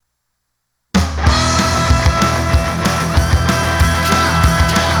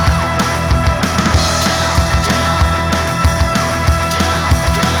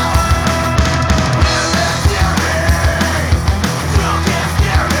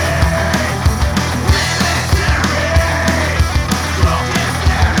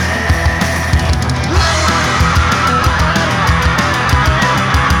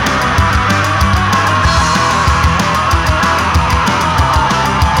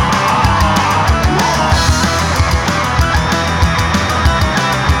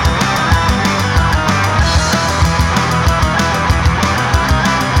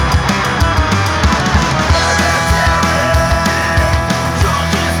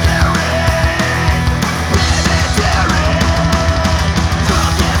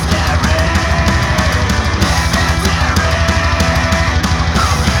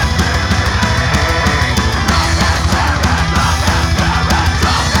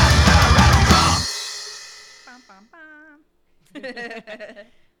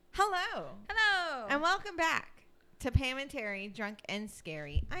And welcome back to Pam and Terry, Drunk and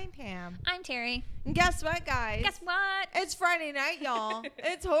Scary. I'm Pam. I'm Terry. And guess what, guys? Guess what? It's Friday night, y'all.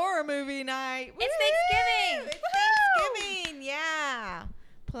 It's horror movie night. It's Woo! Thanksgiving. It's Thanksgiving. Yeah.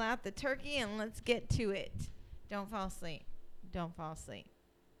 Pull out the turkey and let's get to it. Don't fall asleep. Don't fall asleep.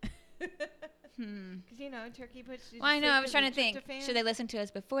 Because, you know, turkey puts you to Well, I know. sleep I was trying to 'cause think. of tryptophan. Should they listen to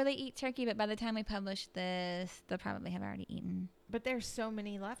us before they eat turkey? But by the time we publish this, they'll probably have already eaten. But there's so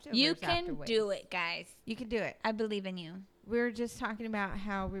many leftovers. You can afterwards. do it, guys. You can do it. I believe in you. We were just talking about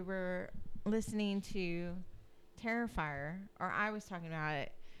how we were listening to Terrifier, or I was talking about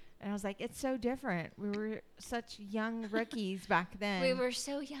it, and I was like, it's so different. We were such young rookies back then. We were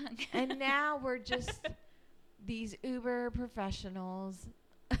so young. And now we're just these uber professionals.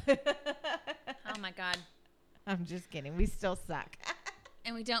 Oh, my God. I'm just kidding. We still suck.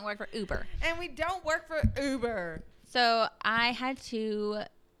 And we don't work for Uber. And we don't work for Uber. So I had to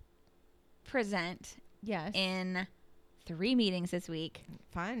present Yes. in 3 meetings this week.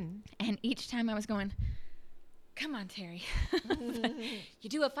 Fun. And each time I was going, come on, Terry. You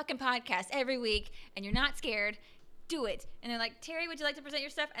do a fucking podcast every week and you're not scared. Do it. And they're like, Terry, would you like to present your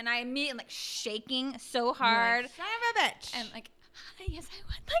stuff? And I immediately like shaking so hard. Like, son of a bitch. And like, yes, I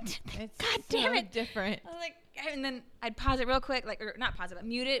would like to. It's God so damn it. different. I was like, and then I'd pause it real quick, like, or not pause it, but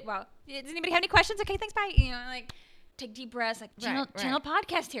mute it. Well, does anybody have any questions? Okay, thanks, bye. You know, like, take deep breaths, like, channel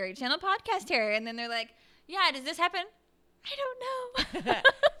podcast, Terry, channel podcast, Terry. And then they're like, yeah, does this happen? I don't know.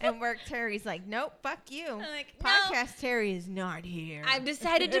 And work Terry's like, nope, fuck you. I'm like, no. Podcast Terry is not here. I've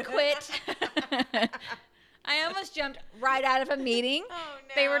decided to quit. I almost jumped right out of a meeting. Oh,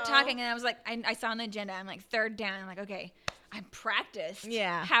 no. They were talking, and I was like, I saw on the agenda, I'm like, third down. I'm like, okay, I practiced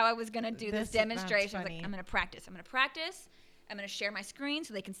how I was going to do this demonstration. I was like, I'm going to practice. I'm going to share my screen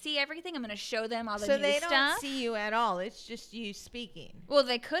so they can see everything. I'm going to show them all the new stuff. So they don't see you at all. It's just you speaking. Well,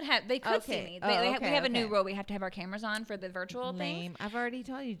 they could see me. We have a new rule. We have to have our cameras on for the virtual thing. I've already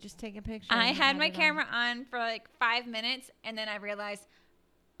told you, just take a picture. I had my camera on for like 5 minutes, and then I realized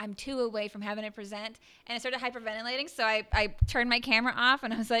I'm too away from having to present, and I started hyperventilating. So I turned my camera off,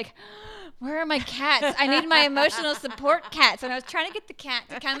 and I was like, where are my cats? I need my emotional support cats. And I was trying to get the cat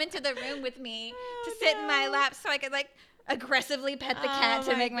to come into the room with me to sit in my lap so I could like aggressively pet the cat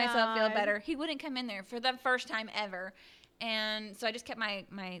to make myself feel better. He wouldn't come in there for the first time ever. And so I just kept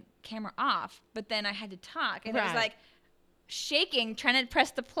my camera off, but then I had to talk, and it was like shaking, trying to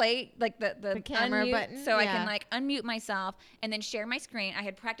press the plate, like the camera unmute button, so I can like unmute myself and then share my screen. I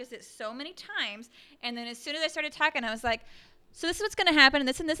had practiced it so many times, and then as soon as I started talking, I was like, so this is what's going to happen, and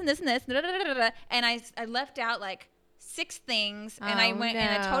this and this and this and this, and I left out like 6 things, and I went in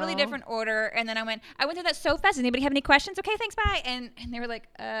a totally different order, and then I went through that so fast. Does anybody have any questions? Okay, thanks, bye. And they were like,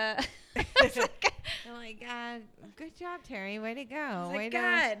 Oh my God, good job, Terry. Way to go. Way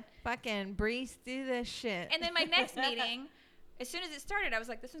to fucking breeze through this shit. And then my next meeting, as soon as it started, I was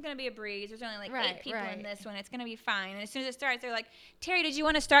like, this one's going to be a breeze. There's only like 8 people in this one. It's going to be fine. And as soon as it starts, they're like, Terry, did you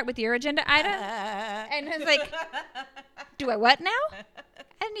want to start with your agenda item? And I was like, do I what now?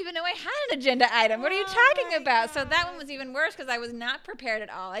 I didn't even know I had an agenda item. What are you talking about? God. So that one was even worse because I was not prepared at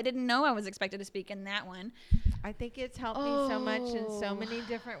all. I didn't know I was expected to speak in that one. I think it's helped me so much in so many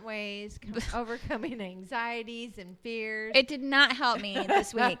different ways, overcoming anxieties and fears. It did not help me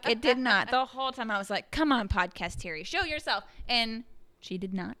this week. It did not. The whole time I was like, come on, podcast Terry, show yourself. And she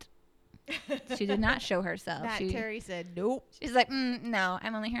did not. She did not show herself. Terry said, nope. She's like, no,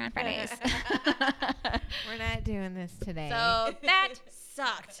 I'm only here on Fridays. We're not doing this today. So that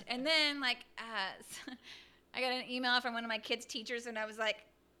sucked. And then, like, I got an email from one of my kids' teachers, and I was like,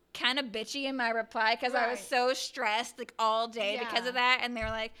 kind of bitchy in my reply because I was so stressed like all day because of that. And they were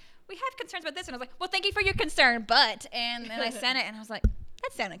like, we have concerns about this. And I was like, well, thank you for your concern, but. And then I sent it, and I was like,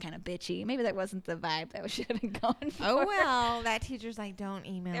 that sounded kind of bitchy. Maybe that wasn't the vibe that we should have been going for. Oh, well, that teacher's like, don't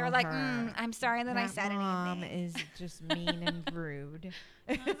email her. They were like, I'm sorry that I said anything. Mom is just mean and rude.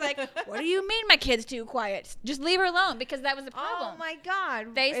 I was like, what do you mean my kid's too quiet? Just leave her alone, because that was the problem. Oh, my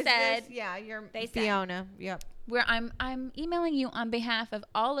God. They said. They Fiona. Yep. Where I'm emailing you on behalf of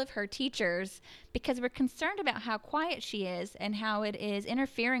all of her teachers because we're concerned about how quiet she is and how it is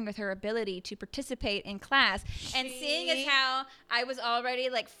interfering with her ability to participate in class. And seeing as how I was already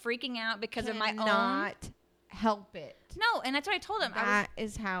like freaking out because of my own. Not help it. No, and that's what I told them. That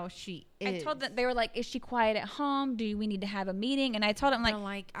is how she is. I told them, they were like, is she quiet at home? Do we need to have a meeting? And I told them,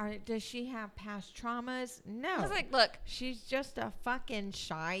 like, does she have past traumas? No. I was like, look. She's just a fucking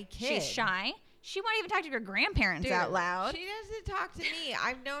shy kid. She's shy. She won't even talk to her grandparents out loud. She doesn't talk to me.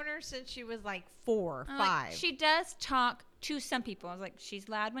 I've known her since she was like 4 or 5. Like, she does talk to some people. I was like, she's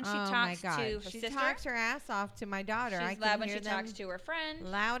loud when she Oh talks my God. to her She sister. talks her ass off to my daughter. I She's can loud when hear she them talks to her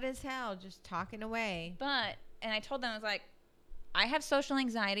friend. loud as hell, just talking away. But, and I told them, I was like, I have social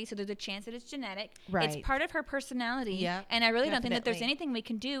anxiety, so there's a chance that it's genetic. Right. It's part of her personality. Yep, And I really don't think that there's definitely. anything we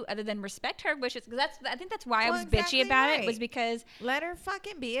can do other than respect her wishes. Because I think that's why I Well, was exactly bitchy about right. it, was because Let her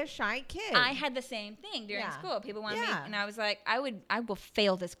fucking be a shy kid. I had the same thing during Yeah. school. People wanted me, Yeah. and I was like, I will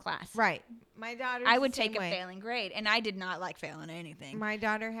fail this class. Right. My daughter. I would take a failing grade, and I did not like failing anything. My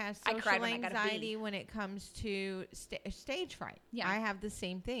daughter has I cried social when I got a B. anxiety when it comes to stage fright. Yeah. I have the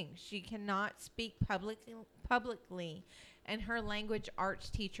same thing. She cannot speak publicly, and her language arts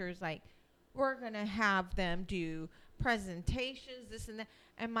teacher is like, we're going to have them do presentations, this and that.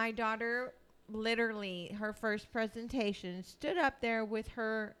 And my daughter, literally, her first presentation, stood up there with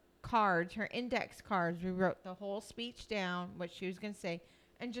her cards, her index cards. We wrote the whole speech down, what she was going to say,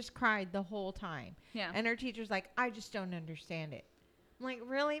 and just cried the whole time. Yeah. And her teacher's like, I just don't understand it. I'm like,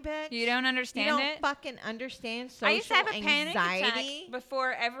 really, bitch? You don't You understand don't it? fucking understand social I used to have a panic anxiety? attack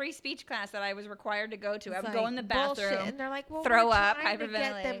before every speech class that I was required to go to. I It's would go like in the bullshit. bathroom. And they're like, well, throw we're up, trying to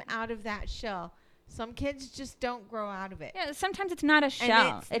get them hyperventilate. out of that shell. Some kids just don't grow out of it. Yeah, sometimes it's not a And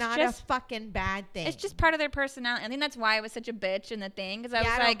shell. it's not just a fucking bad thing. it's just part of their personality. I think that's why I was such a bitch in the thing, because I was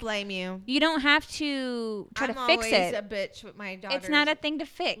I like, don't blame you. you don't have to try I'm to fix always it. a bitch with my daughter. It's not a thing to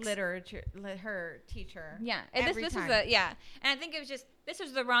fix. literature, her teacher. Yeah, and Every this time. was and I think it was just this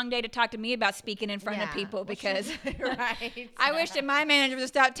was the wrong day to talk to me about speaking in front of Yeah. people, Which because is- right. I wish that my manager would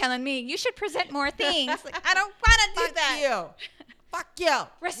stop telling me you should present more things. Like, I don't want to do Fuck that. you. Fuck you.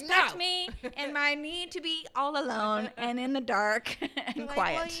 Respect No. me and my need to be all alone and in the dark and Like,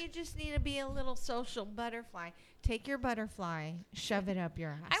 quiet. well, you just need to be a little social butterfly. Take your butterfly, shove it up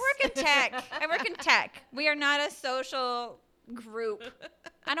your ass. I work in tech. We are not a social group.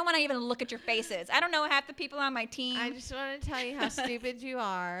 I don't want to even look at your faces. I don't know half the people on my team. I just want to tell you how stupid you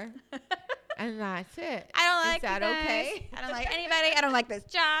are, and that's it. I don't like Is that you guys. okay? I don't like anybody. I don't like this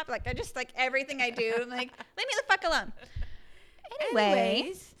job. Like, I just like everything I do. I'm like, leave me the fuck alone. Anyway,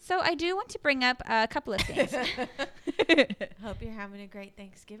 Anyways. so I do want to bring up a couple of things. Hope you're having a great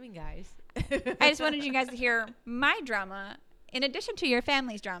Thanksgiving, guys. I just wanted you guys to hear my drama in addition to your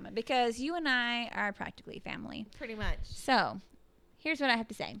family's drama, because you and I are practically family. Pretty much. So, here's what I have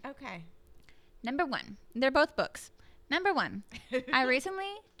to say. Okay. Number one, they're both books. Number one, I recently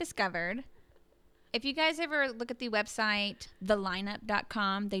discovered, if you guys ever look at the website,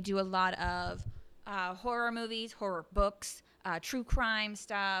 thelineup.com, they do a lot of horror movies, horror books, true crime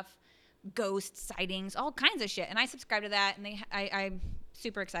stuff, ghost sightings, all kinds of shit. And I subscribe to that, and I'm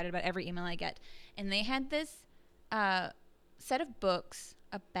super excited about every email I get. And they had this set of books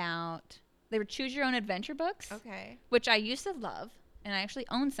about, they were choose your own adventure books, Okay. which I used to love, and I actually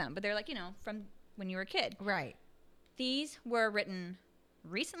own some, but they're like, from when you were a kid. Right. These were written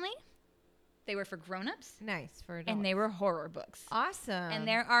recently. They were for grown-ups, Nice for adults. and they were horror books. awesome. And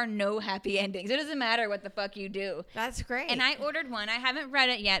there are no happy endings. It doesn't matter what the fuck you do. That's great. And I ordered one. I haven't read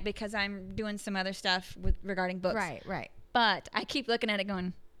it yet because I'm doing some other stuff regarding books. Right. But I keep looking at it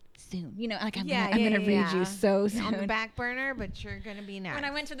going, soon. I'm Yeah, gonna read yeah. you so soon. on the back burner, but you're gonna be nice. When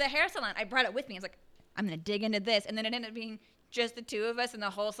I went to the hair salon, I brought it with me. I was like, I'm going to dig into this. And then it ended up being just the two of us in the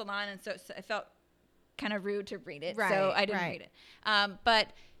whole salon. And so it felt kind of rude to read it. So I didn't read it. But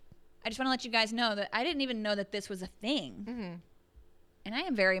I just want to let you guys know that I didn't even know that this was a thing. Mm-hmm. And I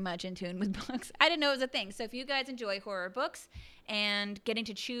am very much in tune with books. I didn't know it was a thing. So if you guys enjoy horror books and getting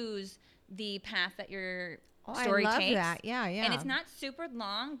to choose the path that your story I love takes. that. Yeah. And it's not super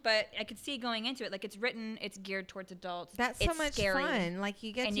long, but I could see going into it. Like, it's written, it's geared towards adults. That's it's so much scary. fun. Like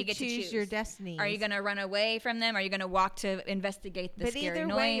you get, And to, you get to choose your choose. destiny. Are you going to run away from them? Are you going to walk to investigate the But scary either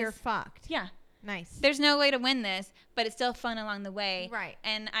noise? way, you're fucked. Yeah. Nice. There's no way to win this, but it's still fun along the way. Right.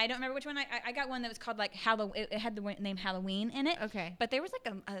 And I don't remember which one. I got one that was called like Halloween. It had the name Halloween in it. Okay. But there was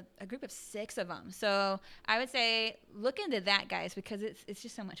like a group of 6 of them. So I would say look into that, guys, because it's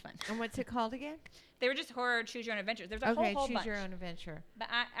just so much fun. And what's it called again? They were just horror choose your own adventures. There's a Okay, whole choose bunch. your own adventure. But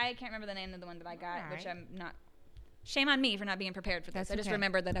I can't remember the name of the one that I got, which Alright. I'm not. Shame on me for not being prepared for this. That's I just okay.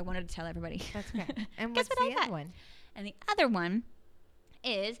 remembered that I wanted to tell everybody. That's okay. And Guess what's what I the got? other one? And the other one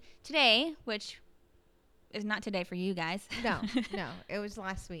is today, which is not today for you guys. No, it was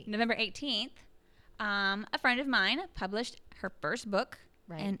last week. November 18th. A friend of mine published her first book,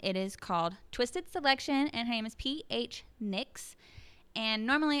 Right. and it is called Twisted Selection, and her name is P.H. Nix. And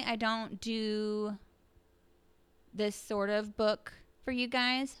normally I don't do this sort of book for you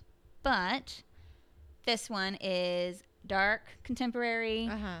guys, but this one is dark, contemporary,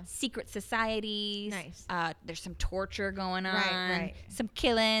 secret societies. Nice. There's some torture going on. Right. Some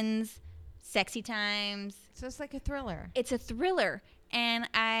killings, sexy times. So it's like a thriller. It's a thriller, and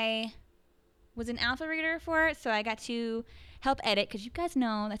I was an alpha reader for it, so I got to help edit, because you guys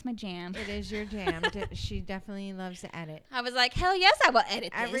know that's my jam. It is your jam. She definitely loves to edit. I was like, hell yes, I will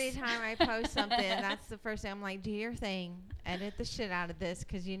edit this. Every time I post something, that's the first thing I'm like, do your thing. Edit the shit out of this,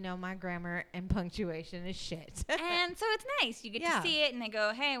 because you know my grammar and punctuation is shit. And so it's nice. You get to see it, and they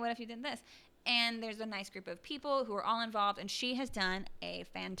go, hey, what if you did this? And there's a nice group of people who are all involved, and she has done a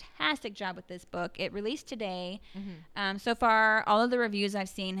fantastic job with this book. It released today. Mm-hmm. So far, all of the reviews I've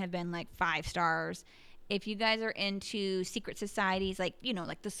seen have been like 5 stars. If you guys are into secret societies, like, you know,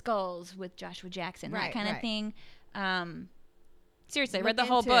 like The Skulls with Joshua Jackson, that kind of thing. Seriously, I read the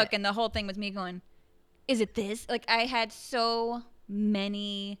whole book, and the whole thing was me going, is it this? Like, I had so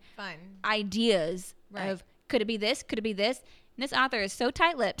many fun ideas of, could it be this? Could it be this? And this author is so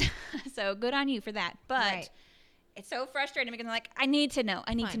tight-lipped, so good on you for that. But it's so frustrating because I'm like, I need to know.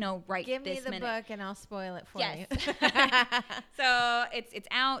 I need to know right this minute. Give me the book and I'll spoil it for you. So it's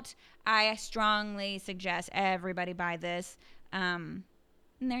out. I strongly suggest everybody buy this. And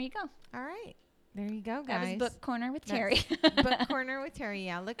there you go. All right. There you go, guys. That was Book Corner with Terry. Book Corner with Terry.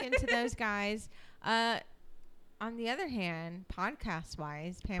 Yeah, look into those guys. On the other hand,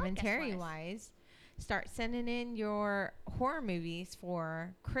 podcast-wise, Pam and Terry-wise, start sending in your horror movies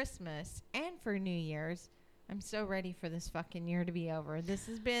for Christmas and for New Year's. I'm so ready for this fucking year to be over. This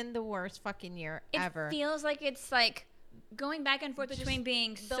has been the worst fucking year ever. It feels like it's like going back and forth between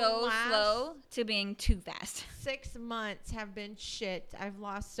being so slow to being too fast. 6 months have been shit. I've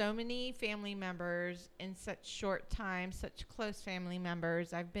lost so many family members in such short time, such close family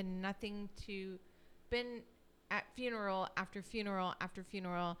members. I've been been at funeral after funeral after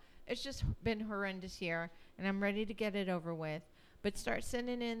funeral. It's just been horrendous year, and I'm ready to get it over with. But start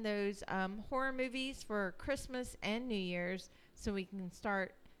sending in those horror movies for Christmas and New Year's so we can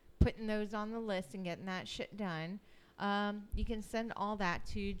start putting those on the list and getting that shit done. You can send all that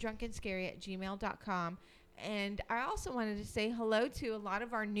to drunkenscary@gmail.com. And I also wanted to say hello to a lot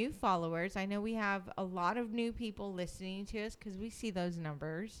of our new followers. I know we have a lot of new people listening to us because we see those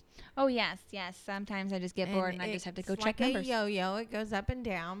numbers. Oh, yes. Sometimes I just get bored and I just have to go check numbers. It's like a yo-yo. It goes up and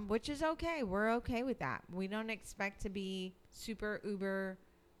down, which is okay. We're okay with that. We don't expect to be super uber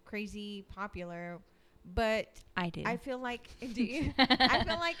crazy popular, but I do. I feel like do you? I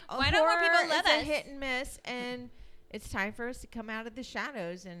feel like why don't more people love us? A hit and miss, and it's time for us to come out of the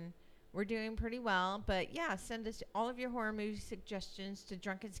shadows, and we're doing pretty well. But yeah, send us all of your horror movie suggestions to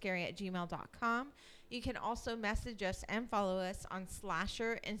drunkenscary@gmail.com. You can also message us and follow us on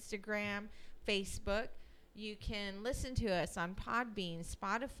Slasher, Instagram, Facebook. You can listen to us on Podbean,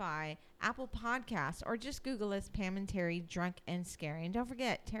 Spotify, Apple Podcasts, or just Google us, Pam and Terry, Drunk and Scary. And don't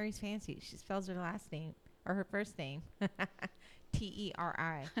forget, Terry's fancy. She spells her last name, or her first name,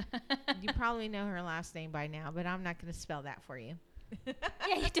 T-E-R-I. You probably know her last name by now, but I'm not going to spell that for you. Yeah,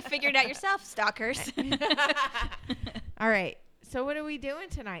 you have to figure it out yourself, stalkers. All right. So what are we doing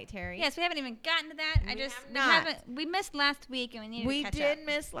tonight, Terry? Yes, we haven't even gotten to that. We missed last week, and we need to catch up. We did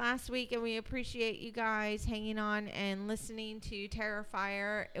miss last week, and we appreciate you guys hanging on and listening to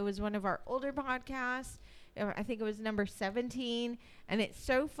Terrifier. It was one of our older podcasts. I think it was number 17, and it's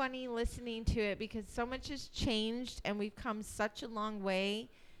so funny listening to it because so much has changed, and we've come such a long way,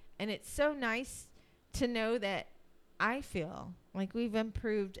 and it's so nice to know that I feel like we've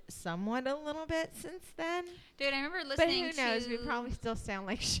improved somewhat a little bit since then. Dude, I remember listening to... But who knows? We probably still sound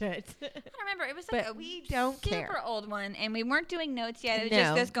like shit. I remember. It was like we don't super old one, and we weren't doing notes yet. It was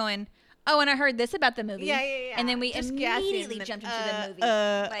just us going, oh, and I heard this about the movie. Yeah. And then we just immediately jumped into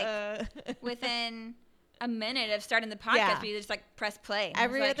the movie. Within a minute of starting the podcast, we just like press play.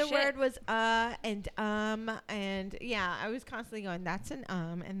 Every other word was and yeah, I was constantly going, that's an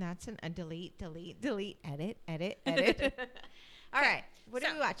and that's an delete, edit. All right, what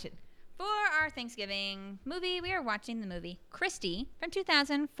are we watching? For our Thanksgiving movie, we are watching the movie Christy from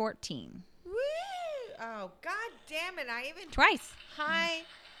 2014. Woo! Oh, god damn it. I even twice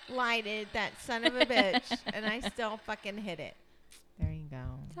highlighted that son of a bitch, and I still fucking hit it. There you go.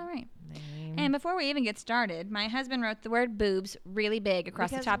 It's all right. And before we even get started, my husband wrote the word boobs really big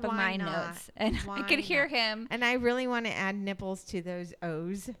across the top of my notes. And I could hear him. And I really want to add nipples to those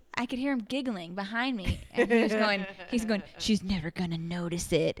O's. I could hear him giggling behind me. And he was going, she's never going to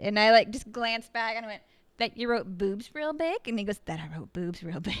notice it. And I like just glanced back and I went, that you wrote boobs real big? And he goes, that I wrote boobs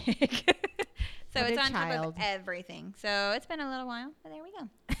real big. So it's on top of everything. So it's been a little while, but there we go.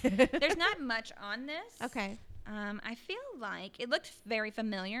 There's not much on this. Okay. I feel like it looked very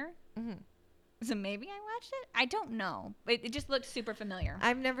familiar. Mm-hmm. So maybe I watched it? I don't know. It just looked super familiar.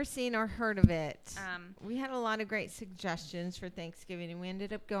 I've never seen or heard of it. We had a lot of great suggestions for Thanksgiving, and we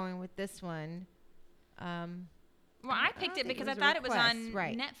ended up going with this one. Well, I picked it because I thought it was on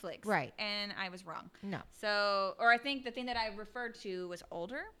right. Netflix. Right. And I was wrong. No. So, or I think the thing that I referred to was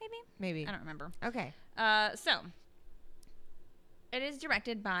older, maybe? Maybe. I don't remember. Okay. So, it is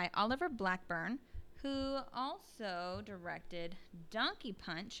directed by Oliver Blackburn, who also directed Donkey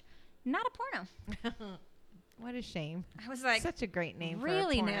Punch, not a porno. What a shame. I was like, such a great name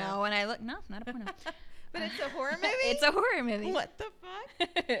really for a porno. no. And I looked, no, not a porno. But it's a horror movie? It's a horror movie. What the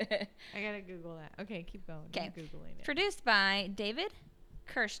fuck? I gotta Google that. Okay, keep going. Okay. I'm Googling it. Produced by David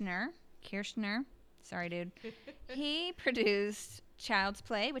Kirshner. Sorry, dude. He produced Child's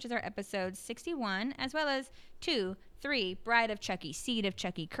Play, which is our episode 61, as well as 2, 3, Bride of Chucky, Seed of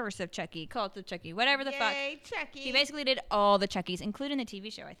Chucky, Curse of Chucky, Cult of Chucky, whatever the fuck. Yay, Chucky. He basically did all the Chuckies, including the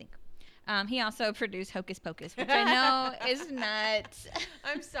TV show, I think. He also produced Hocus Pocus, which I know is not...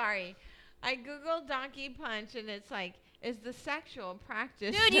 I'm sorry. I Googled Donkey Punch, and it's like, is the sexual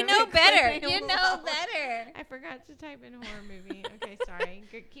practice... Dude, you know better. You know better. I forgot to type in horror movie. Okay, sorry.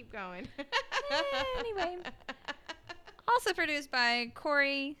 Keep going. Anyway. Also produced by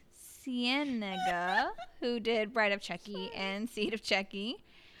Corey Cienega, who did Bride of Chucky and Seed of Chucky,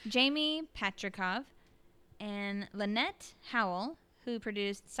 Jamie Patrikov, and Lynette Howell, who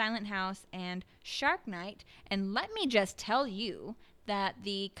produced Silent House and Shark Night. And let me just tell you that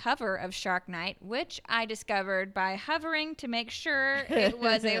the cover of Shark Night, which I discovered by hovering to make sure it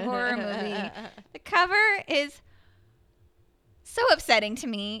was a horror movie, the cover is so upsetting to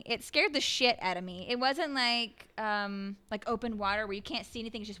me. It scared the shit out of me. It wasn't like open water where you can't see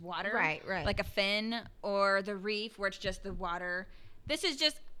anything, it's just water. Right. Like a fin, or the reef where it's just the water. This is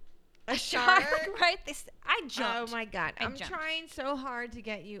just a shark, right? I jumped. Oh my god! I'm jumped. trying so hard to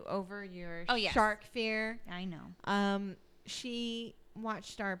get you over your yes. shark fear. I know. She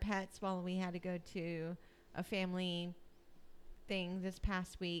watched our pets while we had to go to a family thing this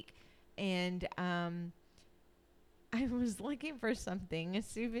past week, and I was looking for something, a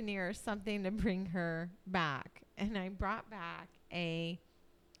souvenir or something to bring her back, and I brought back a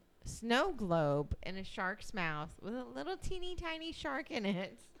snow globe in a shark's mouth with a little teeny tiny shark in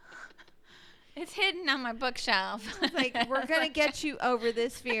it. It's hidden on my bookshelf. It's like, we're going to get you over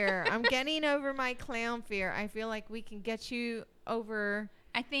this fear. I'm getting over my clown fear. I feel like we can get you over.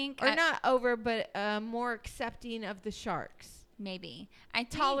 I think. Or not over, but more accepting of the sharks. Maybe.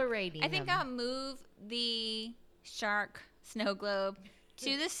 Tolerating I think them. I'll move the shark snow globe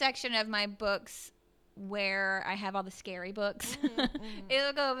to the section of my books where I have all the scary books.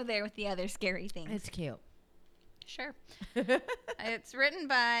 It'll go over there with the other scary things. It's cute. Sure. It's written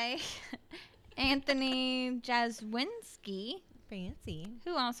by Anthony Jasinski. Fancy.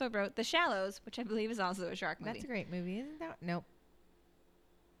 Who also wrote The Shallows, which I believe is also a shark movie. That's a great movie, isn't that? Nope.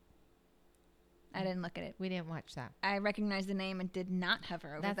 I didn't look at it. We didn't watch that. I recognized the name and did not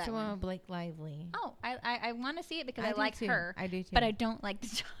hover over that one. That's the one with Blake Lively. Oh, I want to see it because I like her. I do too. But I don't like the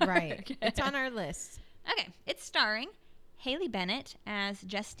shark. Right. It's on our list. Okay. It's starring Haley Bennett as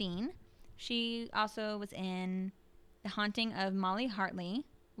Justine. She also was in The Haunting of Molly Hartley,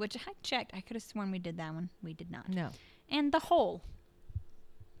 which I checked. I could have sworn we did that one. We did not. No. And The Hole.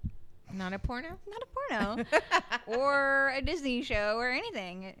 Not a porno? Not a porno. Or a Disney show or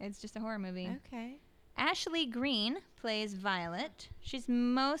anything. It's just a horror movie. Okay. Ashley Greene plays Violet. She's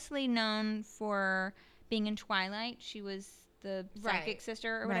mostly known for being in Twilight. She was the psychic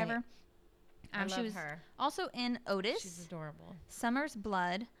sister or whatever. I love she was her. Also in Otis. She's adorable. Summer's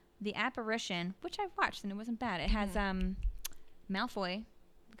Blood. The Apparition, which I watched and it wasn't bad. It has Malfoy,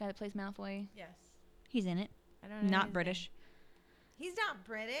 the guy that plays Malfoy. Yes. He's in it. I don't know. Not British. He's not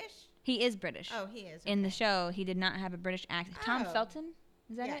British? He is British. Oh, he is. In the show, he did not have a British accent. Tom Oh. Felton?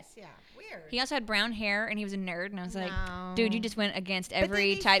 Is that it? Yes, yeah. Weird. He also had brown hair and he was a nerd. And I was like, No. dude, you just went against But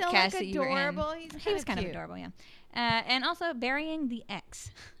every didn't he still typecast look that you were in. adorable? He was kind of adorable, yeah. And also Burying the Ex,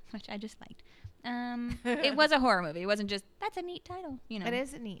 which I just liked. It was a horror movie. It wasn't just, that's a neat title, you know. It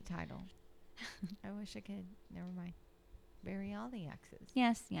is a neat title. I wish I could. Never mind. Bury all the exes.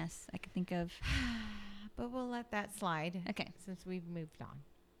 Yes, I could think of. But we'll let that slide. Okay. Since we've moved on.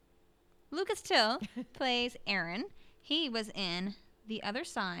 Lucas Till plays Aaron. He was in The Other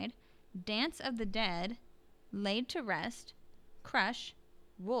Side, Dance of the Dead, Laid to Rest, Crush,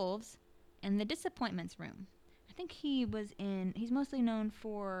 Wolves, and The Disappointments Room. I think he's mostly known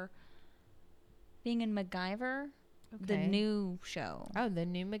for being in MacGyver, the new show. Oh, the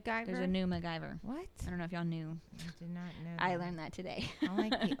new MacGyver? There's a new MacGyver. What? I don't know if y'all knew. I did not know I that. learned that today. I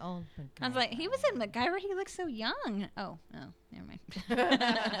like the old MacGyver. I was like, he was in MacGyver. He looks so young. Oh, never mind.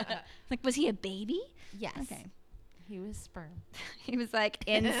 Like, was he a baby? Yes. Okay. He was sperm. He was like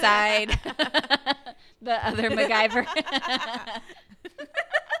inside the other MacGyver.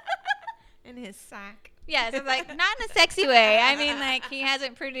 In his sack. Yes, I'm like, not in a sexy way. I mean, like, he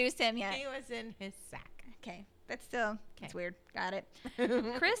hasn't produced him yet. He was in his sack. Okay, that's still, that's Okay. weird. Got it.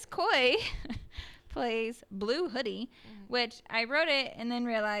 Chris Coy plays Blue Hoodie, which I wrote it and then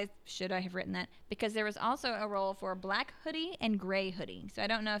realized, should I have written that? Because there was also a role for Black Hoodie and Gray Hoodie. So I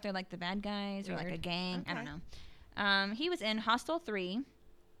don't know if they're like the bad guys or like Weird. a gang. I don't Okay. know. He was in Hostel 3,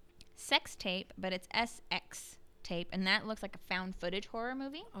 Sex Tape, but it's SX Tape, and that looks like a found footage horror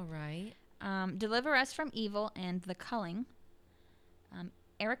movie. All right. Deliver Us from Evil and The Culling.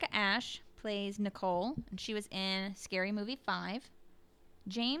 Erica Ash plays Nicole, and she was in Scary Movie 5.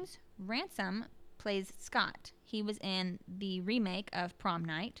 James Ransom plays Scott. He was in the remake of Prom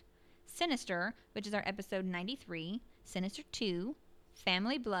Night. Sinister, which is our episode 93. Sinister 2.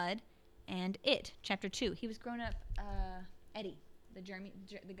 Family Blood. And It, Chapter 2. He was grown up Eddie, the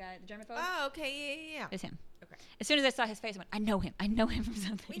germaphobe. Oh, okay. Yeah. It was him. Okay. As soon as I saw his face, I went, I know him. I know him from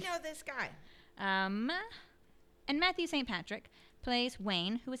something. We know this guy. And Matthew St. Patrick plays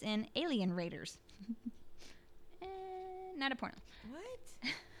Wayne, who was in Alien Raiders. Not a porno. What?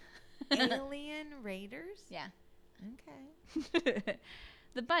 Alien Raiders? Yeah. Okay.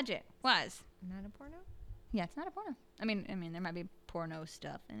 The budget was, Not a porno? yeah, it's not a porno. I mean, there might be porno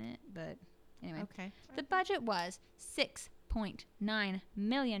stuff in it, but anyway. Okay. The budget was $6.9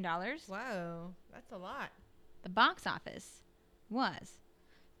 million. Whoa. That's a lot. The box office was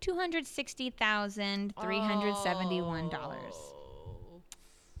 $260,371. Oh,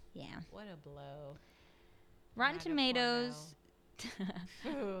 Yeah. what a blow. Rotten Not a Tomatoes.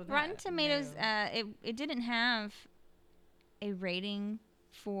 Ooh, Rotten that- Tomatoes. no. It didn't have a rating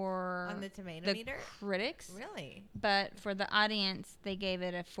for On the tomato the meter? critics, Really? but for the audience, they gave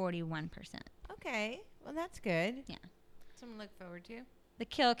it a 41%. Okay. Well, that's good. Yeah. Something to look forward to. The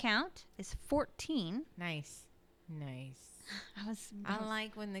kill count is 14. Nice. Nice. I I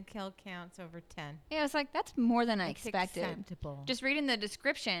like when the kill counts over 10. Yeah, I was like, that's more than I It's expected. acceptable. Just reading the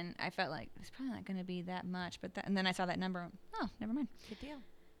description, I felt like it's probably not going to be that much, and then I saw that number. Oh, never mind. Good deal.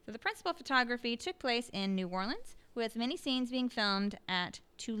 So the principal photography took place in New Orleans, with many scenes being filmed at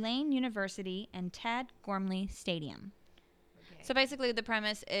Tulane University and Tad Gormley Stadium. Okay. So basically, the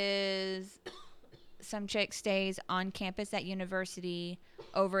premise is some chick stays on campus at university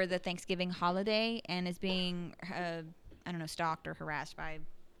over the Thanksgiving holiday and is being, stalked or harassed by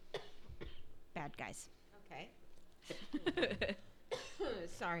bad guys. Okay.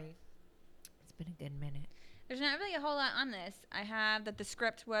 Sorry. It's been a good minute. There's not really a whole lot on this. I have that the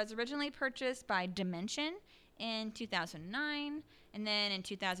script was originally purchased by Dimension in 2009, and then in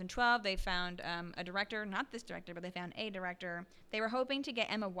 2012 they found a director, not this director, but they found a director. They were hoping to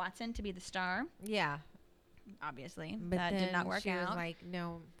get Emma Watson to be the star, Yeah. obviously. But that did not work she out. was like,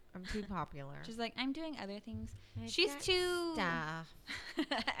 no, I'm too popular. She's like, I'm doing other things. I She's got too. stuff.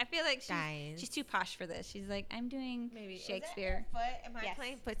 I feel like Guys. she's too posh for this. She's like, I'm doing Maybe. Shakespeare. Was that your foot? Am I Yes.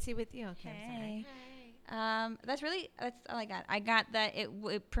 playing footsie with you? Okay, I'm sorry. Hey. That's all I got. I got that it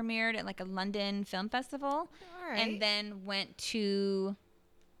premiered at like a London film festival, All right. and then went to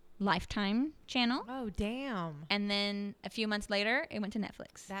Lifetime channel, Oh, damn. and then a few months later it went to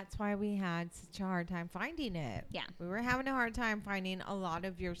Netflix. That's why we had such a hard time finding it. Yeah. We were having a hard time finding a lot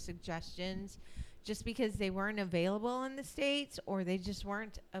of your suggestions just because they weren't available in the States or they just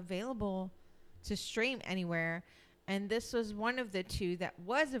weren't available to stream anywhere. And this was one of the two that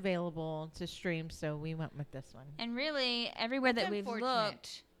was available to stream, so we went with this one. And really, everywhere That's that we've unfortunate.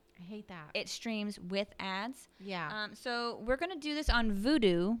 looked, I hate that. it streams with ads. Yeah. So we're gonna do this on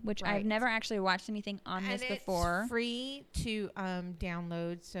Vudu, which I've Right. never actually watched anything on and this it's free. free to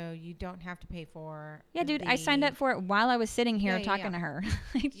download, so you don't have to pay for Yeah, dude, I signed up for it while I was sitting here Yeah, talking yeah. to her.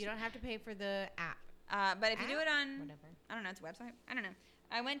 You don't have to pay for the app. But if you do it on, Whatever. I don't know, it's a website. I don't know.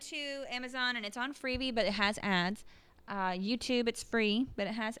 I went to Amazon and it's on Freebie, but it has ads. YouTube, it's free, but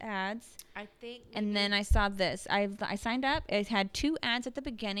it has ads. I think. And then I saw this. I signed up. It had 2 ads at the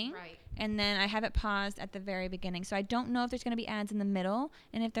beginning, Right. and then I have it paused at the very beginning. So I don't know if there's going to be ads in the middle,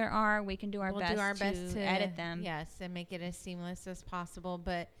 and if there are, we can do our We'll best do our best to edit them. Yes, and make it as seamless as possible.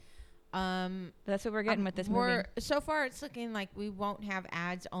 But But that's what we're getting with this movie. so far, it's looking like we won't have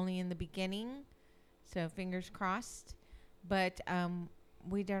ads only in the beginning. So fingers crossed. But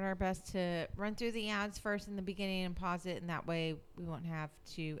we did our best to run through the ads first in the beginning and pause it, and that way we won't have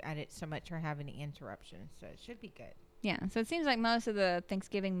to edit so much or have any interruptions. So it should be good. Yeah. So it seems like most of the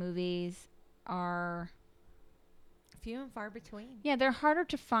Thanksgiving movies are. Few and far between. Yeah, they're harder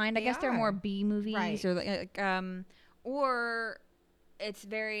to find. I They guess they're more are. B movies, Right. or it's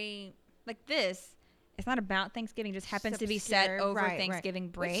very like this. It's not about Thanksgiving; just happens to be set Obscure, over right, Thanksgiving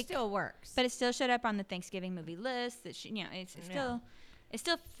Which break. still works. But it still showed up on the Thanksgiving movie list. It it Yeah.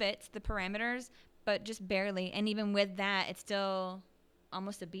 still fits the parameters. but just barely. And even with that, it's still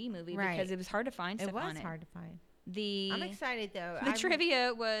almost a B movie Right. because it was hard to find stuff on it. It was hard to find. The I'm excited though. The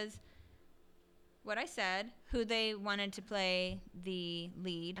trivia was what I said, who they wanted to play the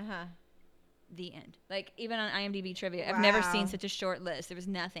lead, the end. Like, even on IMDb trivia, I've never seen such a short list. There was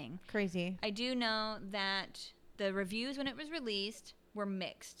nothing. Crazy. I do know that the reviews when it was released were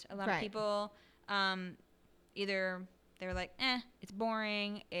mixed. A lot of people either they were like, it's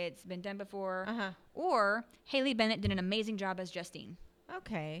boring, it's been done before, or Haley Bennett did an amazing job as Justine.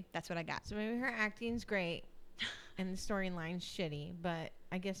 Okay. That's what I got. So maybe her acting's great and the storyline's shitty, but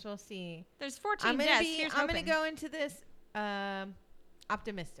I guess we'll see. There's 14 deaths. I'm going to go into this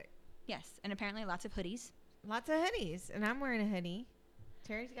optimistic. Yes, and apparently lots of hoodies. Lots of hoodies, and I'm wearing a hoodie.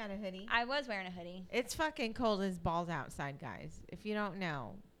 Terry's got a hoodie. I was wearing a hoodie. It's fucking cold as balls outside, guys. If you don't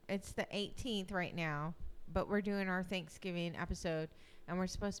know, it's the 18th right now, but we're doing our Thanksgiving episode, and we're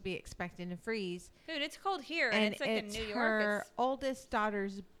supposed to be expecting to freeze. Dude, it's cold here, and it's like in New York. It's her oldest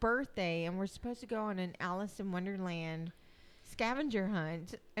daughter's birthday, and we're supposed to go on an Alice in Wonderland scavenger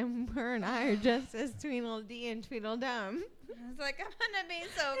hunt, and her and I are just as Tweedledee and Tweedledum. It's like, I'm gonna be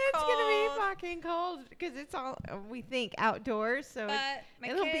so it's cold. It's gonna be fucking cold because it's all we think outdoors, so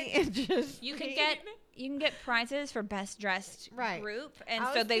it'll be interesting. You can get prizes for best dressed group, and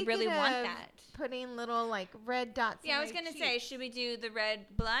so they really want that. Putting little like red dots. Yeah, I was gonna say, should we do the red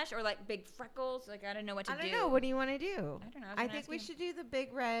blush or like big freckles? Like, I don't know what to do. I don't know. What do you want to do? I don't know. I think we should do the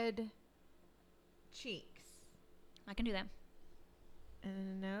big red cheeks. I can do that.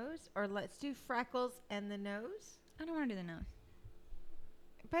 And the nose, or let's do freckles and the nose. I don't want to do the nose.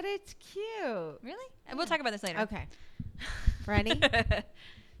 But it's cute. Really? Yeah. We'll talk about this later. Okay. Ready? Yes.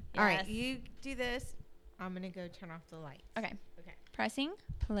 All right. You do this. I'm going to go turn off the lights. Okay. Pressing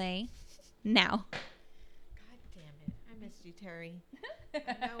play now. God damn it. I missed you, Terry.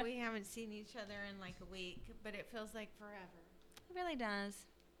 I know we haven't seen each other in like a week, but it feels like forever. It really does.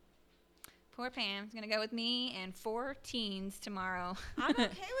 Poor Pam's going to go with me and 4 teens tomorrow. I'm okay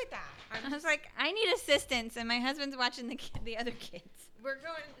with that. I was like, I need assistance, and my husband's watching the other kids. We're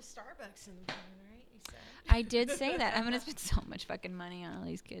going to Starbucks in the morning, right? You said. I did say that. I'm going to spend so much fucking money on all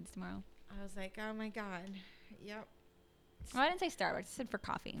these kids tomorrow. I was like, oh my God. Yep. Well, I didn't say Starbucks. I said for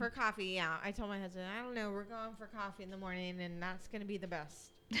coffee. For coffee, yeah. I told my husband, I don't know. We're going for coffee in the morning, and that's going to be the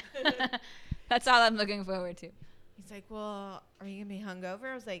best. That's all I'm looking forward to. He's like, well, are you going to be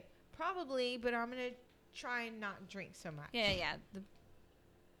hungover? I was like, probably, but I'm going to try and not drink so much. Yeah.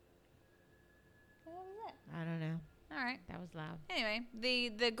 What was that? I don't know. All right. That was loud. Anyway,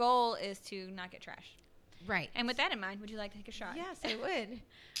 the goal is to not get trashed. Right. And with that in mind, would you like to take a shot? Yes, I would.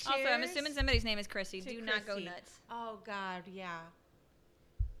 Also, I'm assuming somebody's name is Chrissy. Do not go Chrissy. nuts. Oh, God, yeah.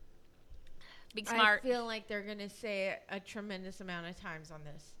 Be smart. I feel like they're going to say it a tremendous amount of times on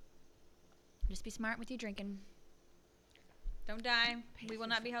this. Just be smart with your drinking. Don't die. We will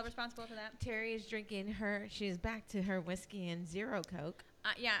not be held responsible for that. Terry is drinking she's back to her whiskey and zero Coke.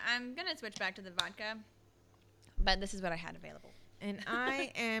 Yeah, I'm going to switch back to the vodka. But this is what I had available. And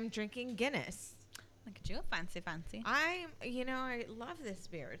I am drinking Guinness. Look at you, fancy. I love this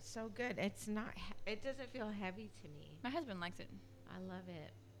beer. It's so good. It's not, it doesn't feel heavy to me. My husband likes it. I love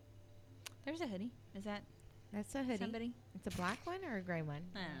it. There's a hoodie. Is that That's a hoodie. somebody? It's a black one or a gray one?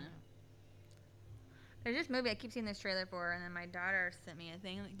 I don't know. There's this movie I keep seeing this trailer for, and then my daughter sent me a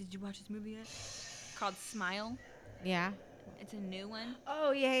thing. Like, did you watch this movie yet? Called Smile. Yeah. It's a new one.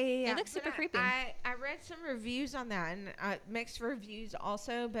 Oh, yeah. It looks super creepy. I read some reviews on that, and mixed reviews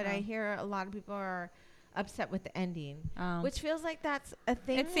also, but I hear a lot of people are upset with the ending, which feels like that's a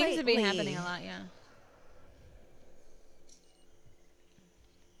thing It seems to be happening a lot, yeah.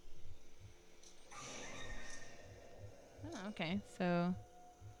 Oh, okay. So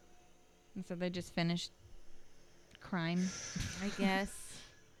they just finished crime. I guess.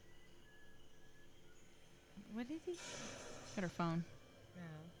 What did he say? Got her phone. No.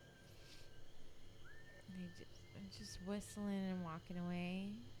 They just whistling and walking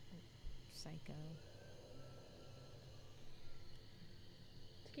away. Psycho.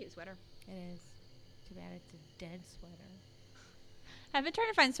 It's a cute sweater. It is. Too bad it's a dead sweater. I've been trying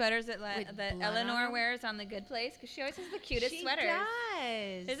to find sweaters that blood Eleanor on 'em? wears on The Good Place because she always has the cutest She sweaters.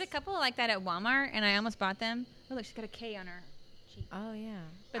 does. There's a couple like that at Walmart, and I almost bought them. Oh, look, she's got a K on her cheek. Oh, yeah.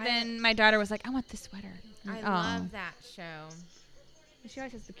 But then my daughter was like, I want this sweater. I love that show. She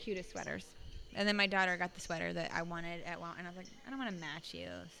always has the cutest sweaters. And then my daughter got the sweater that I wanted at Walmart, and I was like, I don't want to match you,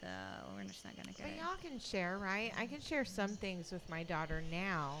 so we're just not going to get But it. y'all can share, right? I can share some things with my daughter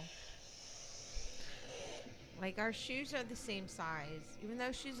now. Like, our shoes are the same size. Even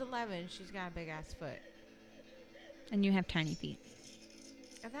though she's 11, she's got a big-ass foot. And you have tiny feet.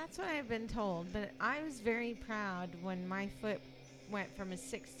 That's what I've been told, but I was very proud when my foot went from a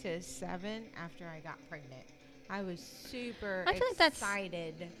 6 to a 7 after I got pregnant. I was super I feel like that's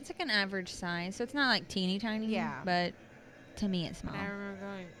excited. it's like an average size, so it's not like teeny tiny. Yeah. But to me, it's small. And I remember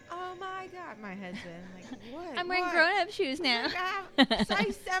going, "Oh my God!" My husband, like, "What? I'm wearing What?" grown-up shoes I'm now. like, "I have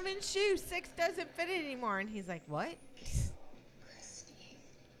size 7 shoes. 6 doesn't fit anymore." And he's like, "What?"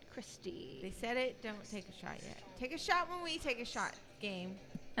 Christy. They said it. Don't take a shot yet. Take a shot when we take a shot. Game.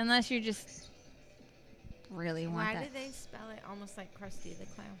 Unless you just really want Why that. did they spell it almost like Krusty the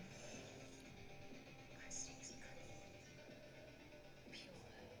Clown?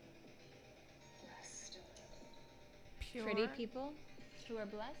 Pure. Pretty people who are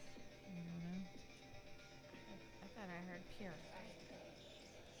blessed? I don't know. I thought I heard pure.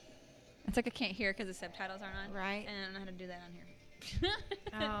 It's like I can't hear because the subtitles aren't on. Right. And I don't know how to do that on here.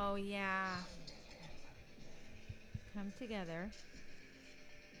 Oh, yeah. Come together.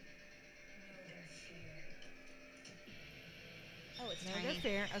 Oh, it's No, tiny. they're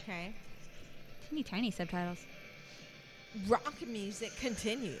fair. Okay. Teeny tiny subtitles. Rock music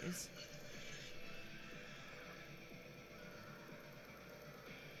continues.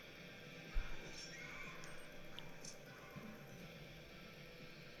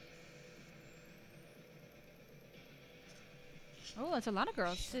 Oh, that's a lot of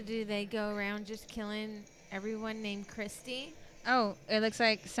girls. So do they go around just killing everyone named Christy? Oh, it looks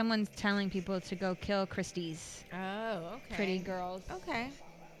like someone's telling people to go kill Christie's Oh, okay. pretty girls. Okay.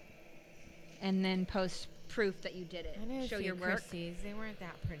 And then post proof that you did it. I know Show a few your work. Christies. They weren't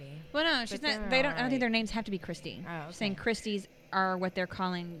that pretty. Well, no, she's But not. they're They don't. I don't alright. think their names have to be Christy. Oh, okay. Saying Christies are what they're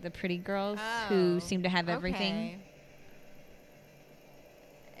calling the pretty girls Oh, who seem to have everything. Okay.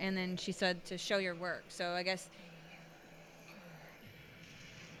 And then she said to show your work. So I guess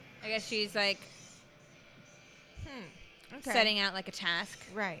she's like Okay. setting out like a task.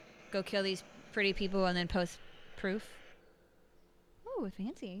 Right. Go kill these pretty people and then post proof. Ooh,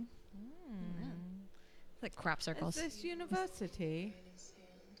 fancy. Like crop circles. Is this university?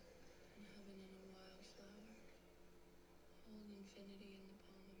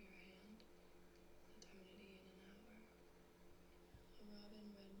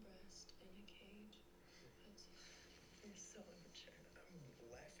 I'm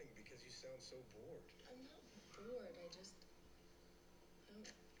laughing because you sound so bored. I'm not bored. I don't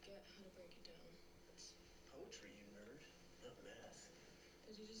get how to break it down. It's poetry, you nerd, not math.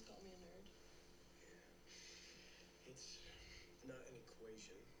 Did you just call me a nerd? Yeah. It's not an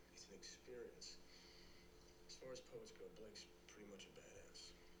equation, it's an experience. As far as poets go, Blake's pretty much a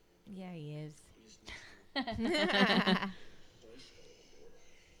badass. Yeah, he is. He just needs to Blake's a little more.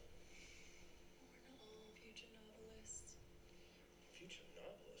 We're not all future novelists. Future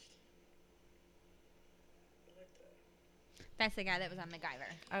novelist? I like that. That's the guy that was on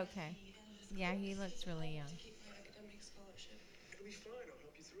MacGyver. Okay. Yeah, he looks really young. To keep my academic scholarship. It'll be fine, I'll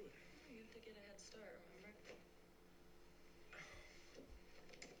help you through it. You have to get a head start, remember?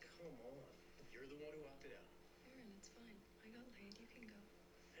 Come on. You're the one who opted out. Aaron, it's fine. I got laid. You can go.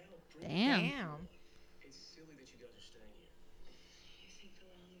 Hell, bring Damn. Damn. It's silly that you guys are staying here. You think a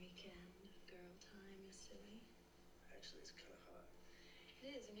long weekend, girl time is silly? Actually, it's kind of hot.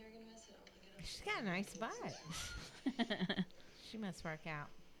 It is, and you're gonna miss it. I'll look it up. She's got a nice butt. She must work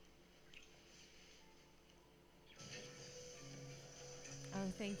out. Oh,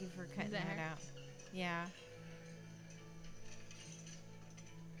 thank you for cutting that that her? out. Yeah.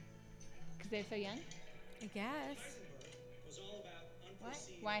 Because they're so young? I guess. What?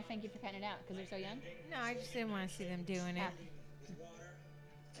 Why thank you for cutting it out? Because they're so young? No, I just didn't want to see them doing it. Ah.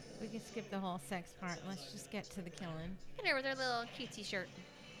 We can skip the whole sex part. Let's just get to the killing. Look at her with her little cutesy shirt.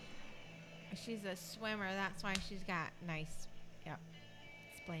 She's a swimmer. That's why she's got nice. Yep.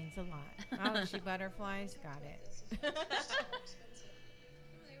 Explains a lot. Oh, she butterflies. Got it. Expensive. No,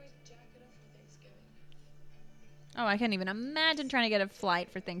 they always jack it up for Thanksgiving. Oh, I can't even imagine trying to get a flight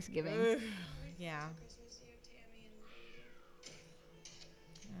for Thanksgiving. Yeah. Christmas Eve, Tammy and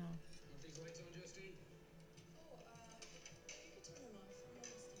Oh. Want these lights on, Justine? you could turn them off. I'm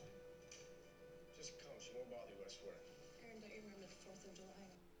almost done. Just come, she won't bother you, I swear. Aaron, don't you remember the 4th of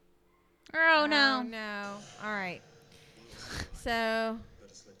July? Oh, Oh, no. no. All right. So Let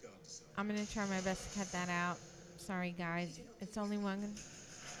us let God decide. I'm going to try my best to cut that out. Sorry, guys. It's only one.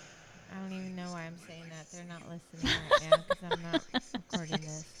 I don't even know why I'm saying that. They're not listening right now because I'm not recording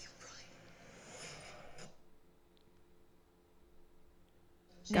this.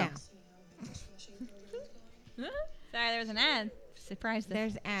 Go. Now, Dishwashing program going? Sorry, there was an ad. Surprised us.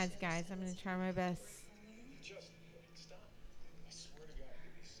 there's ads, guys. I'm going to try my best. Just stop. I swear to God,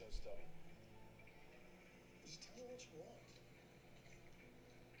 you'd be so stubborn. Just tell me what you want.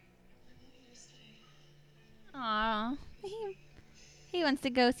 Aw. He wants to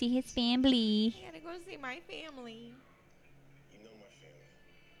go see his family. I gotta go see my family. You know my family.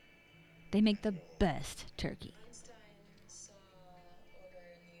 They make the best turkey. Einstein saw order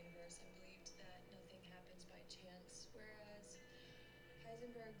in the universe and believed that nothing happens by chance, whereas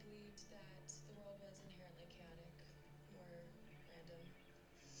Heisenberg believed that the world was inherently chaotic or random.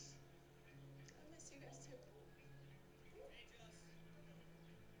 I miss you guys too.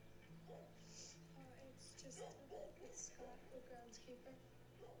 It's just Scott, the groundskeeper.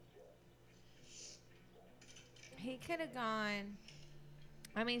 He could have gone.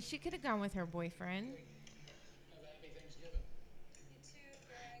 I mean, she could have gone with her boyfriend. You too,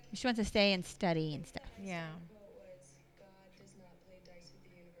 Greg. She wants to stay and study and stuff. Yeah. The quote was, God does not play dice with the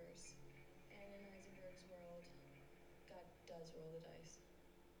universe. And in Heisenberg's world, God does roll the dice.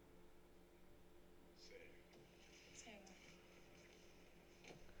 Same.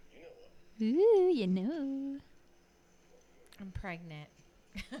 You know what? Ooh, you know. I'm pregnant.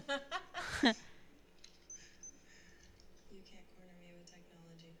 You can't corner me with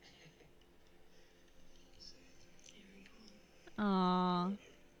technology. Very cool. Aw. I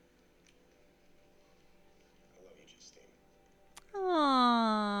love you, Justine.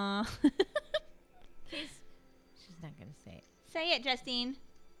 Aw. She's not gonna say it. Say it, Justine.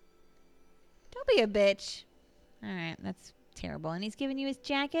 Don't be a bitch. All right, that's terrible. And he's giving you his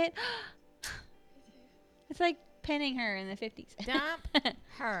jacket. It's like pinning her in the 50s. Dump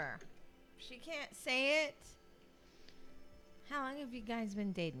her. She can't say it. How long have you guys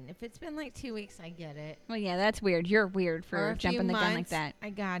been dating? If it's been like 2 weeks, I get it. Well, yeah, that's weird. You're weird Or for a few jumping the gun like months, that.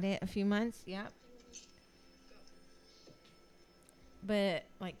 I got it. A few months, yep. But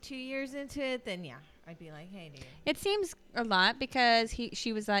like 2 years into it, then yeah, I'd be like, hey, dude. It seems a lot because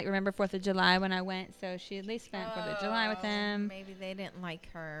she was like, remember 4th of July when I went, so she at least spent 4th of July with him. Maybe they didn't like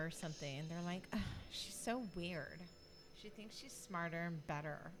her or something. And they're like, "Ugh, she's so weird. She thinks she's smarter and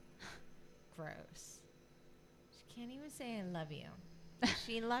better. Gross. She can't even say I love you. Does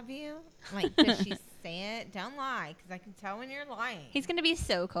she love you? Like, does she say it? Don't lie, because I can tell when you're lying. He's going to be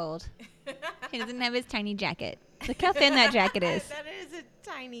so cold. He doesn't have his tiny jacket. Look how thin that jacket is. That is a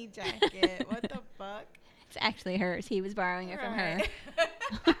tiny jacket. What the fuck? It's actually hers. He was borrowing it from her.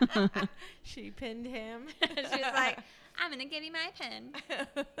 Right. She pinned him. She was like, I'm going to give you my pen.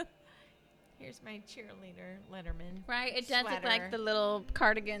 Here's my cheerleader Letterman. Right? It does look sweater. like the little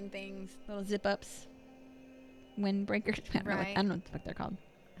cardigan things, little zip-ups. Windbreakers. I don't know what the fuck they're called.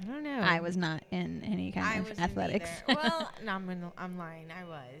 I don't know. I was not in any kind of wasn't athletics. either. Well, no, I'm lying. I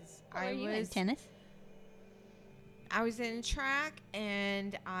was. What were you in? Tennis? I was in track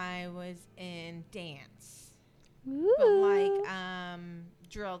and I was in dance. Ooh. But like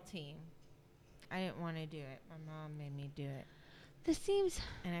drill team. I didn't want to do it. My mom made me do it. This seems...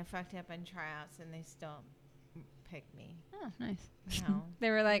 And I fucked up on tryouts and they still picked me. Oh, nice. No. They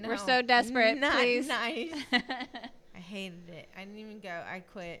were like, we're No. so desperate, Not please. nice. I hated it. I didn't even go. I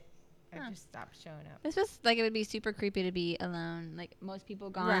quit. I just stopped showing up. This was like, it would be super creepy to be alone. Like, most people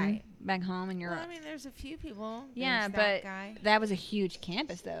gone Right. back home and you're... Well, I mean, there's a few people. yeah, There's but that guy. that was a huge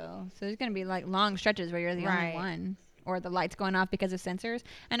campus, though. So there's going to be, like, long stretches where you're the only Right. one. Or the lights going off because of sensors.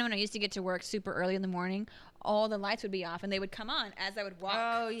 I know when I used to get to work super early in the morning, all the lights would be off and they would come on as I would walk.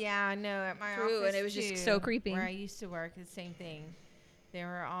 Oh yeah, I know at my through, office and it was just too, so creepy. Where I used to work, the same thing. They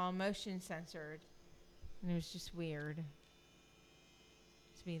were all motion censored, and it was just weird to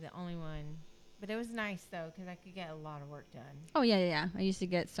be the only one. But it was nice though, because I could get a lot of work done. Oh, yeah, yeah, yeah. I used to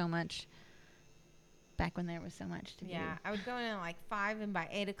get so much back when there was so much to do. Yeah, I would go in at like 5, and by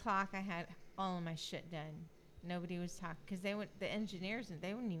 8 o'clock, I had all of my shit done. Nobody was talking because the engineers,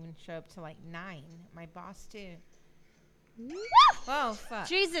 they wouldn't even show up till like 9. My boss too. Oh fuck!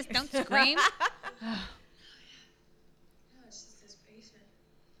 Jesus, don't scream. No, it's just this basement.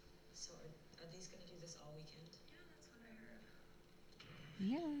 So are these gonna do this all weekend? Yeah, that's what I heard.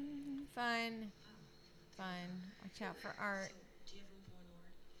 Yeah. Fun. Watch out for art. So, do you have room for one more?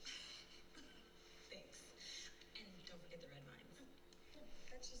 Thanks. And don't forget the red vines.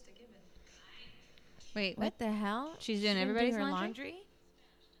 That's just a given. Wait, What the hell? She's She doing didn't do everybody's her laundry?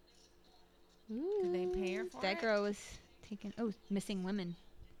 Did they pay her for That it? girl was taking... Oh, missing women.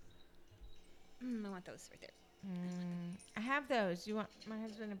 I want those right there. I have those. You want my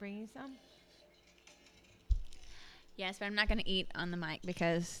husband to bring you some? Yes, but I'm not going to eat on the mic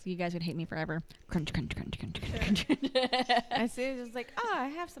because you guys would hate me forever. Crunch, crunch, crunch, crunch, crunch, crunch. As soon as it's like, oh, I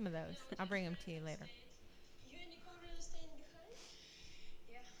have some of those. I'll bring them to you later. You and Nicole really staying behind?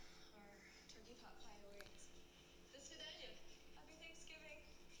 Yeah, our turkey pot pie awaits. This Vidania. Happy Thanksgiving.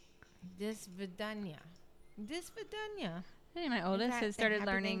 This Vidania. I think my oldest has started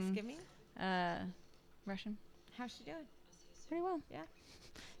learning Russian. How's she doing? Pretty well. Yeah.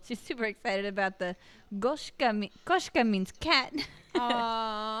 She's super excited about the Goshka. Koshka means cat.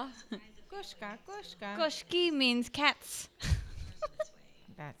 Aww. Gushka, Gushka. Koshki means cats. This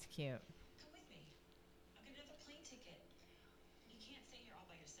way. That's cute. Come with me. I'll get another plane ticket. You can't stay here all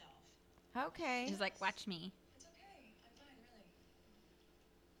by yourself. Okay. She's like, watch me. It's okay. I'm fine, really.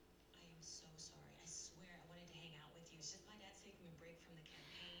 I am so sorry. I swear I wanted to hang out with you. It's just my dad's taking a break from the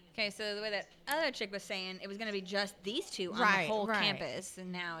campaign. Okay, so the way that other chick was saying, it was going to be just these two on Right, the whole right. campus,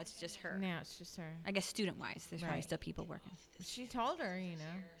 and now it's just her. Now it's just her. I guess student-wise, there's probably Right. still people working. She told her, you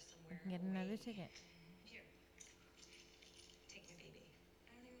know, we can get another ticket. Here. Take my baby.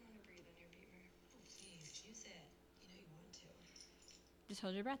 I don't even want to breathe in your beamer. Oh, please. Use it. You know you want to. Just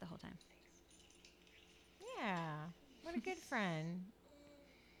hold your breath the whole time. Yeah. What a good friend.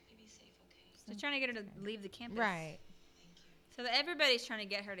 You be safe, okay? Just trying to get her to leave the campus. Right. Thank you. So that everybody's trying to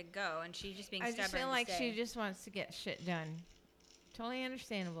get her to go, and she's just being I stubborn. just feel to like stay. she just wants to get shit done. Totally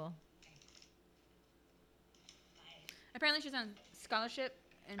understandable. Apparently, she's on scholarship,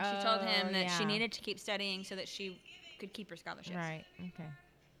 and she told him that she yeah. needed to keep studying so that she could keep her scholarship. Right. Okay.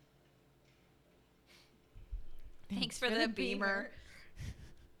 Thanks for the beamer.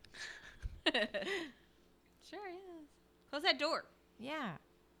 Sure is. Close that door. Yeah.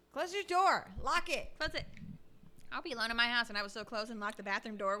 Close your door. Lock it. Close it. I'll be alone in my house, and I would still close and lock the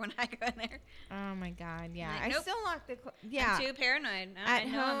bathroom door when I go in there. Oh my God. Yeah. Like, I nope. still lock the. Yeah. I'm too paranoid. I At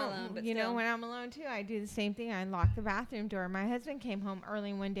know home, I'm alone, but you know, still. when I'm alone too, I do the same thing. I lock the bathroom door. My husband came home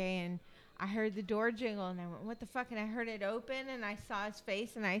early one day and I heard the door jingle and I went, "What the fuck?" And I heard it open and I saw his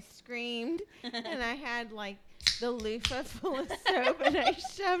face and I screamed and I had like the loofah full of soap and I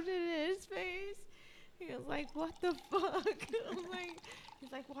shoved it in his face. He was like, "What the fuck?" I was like,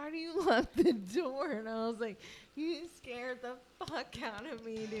 he's like, "Why do you lock the door?" And I was like, "You scared the fuck out of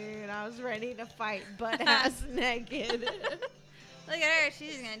me, dude. I was ready to fight butt ass naked." Look at her.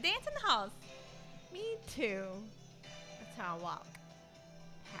 She's going to dance in the halls. Me too. That's how I walk.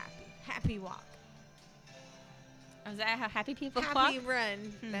 Happy walk. Oh, is that how happy people Happy walk? run.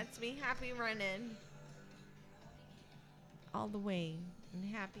 Hmm. That's me happy running. All the way. And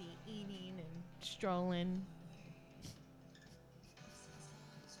happy eating and strolling.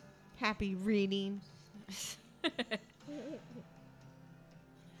 Happy reading.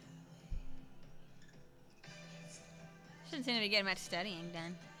 Shouldn't seem to be getting much studying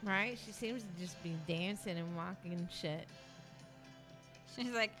done. Right? She seems to just be dancing and walking and shit.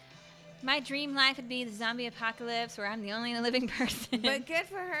 She's like, my dream life would be the zombie apocalypse where I'm the only living person. But good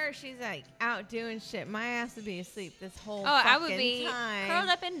for her. She's like out doing shit. My ass would be asleep this whole oh, I would fucking be time. curled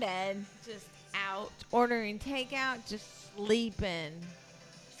up in bed. Just out ordering takeout, just sleeping,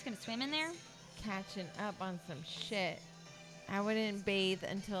 She's going to swim in there? catching up on some shit. I wouldn't bathe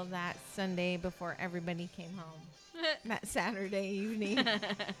until that Sunday before everybody came home. That Saturday evening. I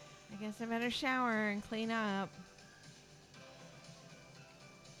guess I better shower and clean up.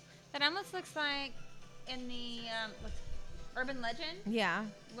 That almost looks like in the what's Urban Legend. Yeah.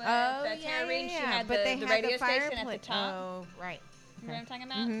 With Tara Reid, she had but the, they the had radio the station at the fireplace. top. Oh, right. You know what I'm talking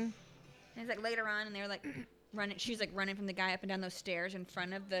about? Mm-hmm. And it's like later on, and they were like running. She was like running from the guy up and down those stairs in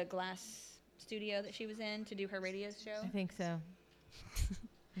front of the glass studio that she was in to do her radio show. I think so.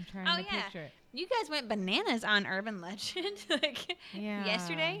 I'm trying Oh, to yeah. picture it. You guys went bananas on Urban Legend like Yeah.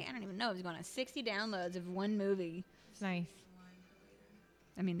 yesterday. I don't even know. It was going on 60 downloads of one movie. It's nice.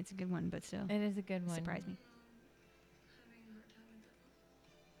 I mean, it's a good one, but still, It is a good one. surprised me. Having a hard time with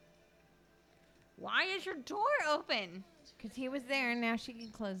that one. Why is your door open? Because he was there, and now she can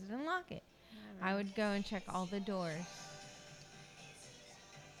close it and lock it. I would go and check all the doors.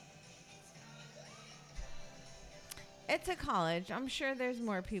 It's a college. I'm sure there's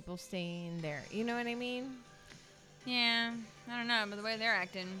more people staying there. You know what I mean? Yeah, I don't know, but the way they're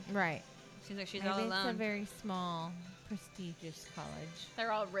acting, Right. seems like she's Maybe all it's a alone. very small, prestigious college.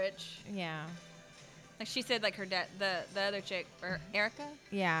 They're all rich. Yeah. Like she said, like her dad, the other chick, or Erica.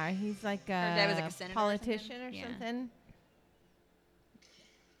 Yeah, he's like a, dad was like a senator or politician something? or Yeah. something.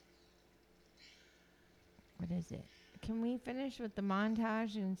 What is it? Can we finish with the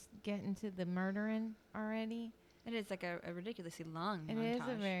montage and get into the murdering already? It is like a ridiculously long It montage. is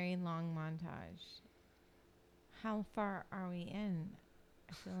a very long montage. How far are we in?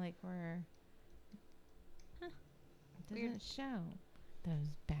 I feel like we're... Huh. It Weird. doesn't show. Those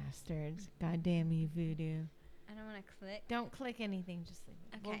bastards. Goddamn you, Voodoo. I don't want to click. Don't click anything. Just leave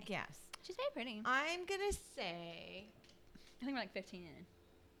it. We'll Okay. guess. She's very pretty. I'm going to say... I think we're like 15 in.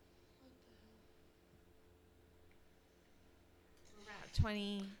 We're about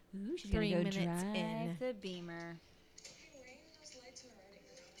 20... Ooh, she's 3 gonna go minutes drive in. the Beamer. Hey, Wayne, those lights are already.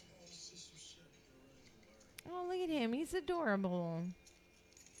 Oh, sis, you said you're running Oh, look at him. He's adorable.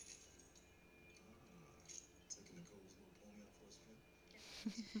 Taking Nicole's little pony out for a spin.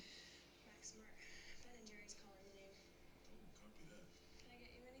 Max Mark. Ben and Jerry's calling your name. Oh, copy that. Can I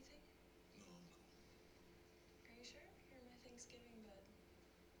get you anything? No, I'm cool. Are you sure? You're my Thanksgiving bud.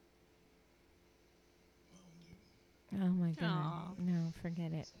 Mountain Dew. Oh, my God. Aw. No,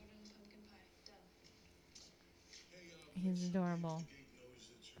 forget it. Soda and pumpkin pie. Done. Hey, He's adorable. gate knows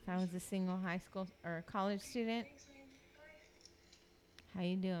that you're If I was a single high school or college student, Thanks, man. Bye. how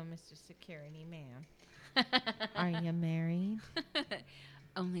you doing, Mr. Security Man? Are you married?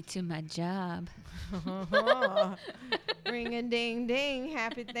 Only to my job. Ring a ding ding.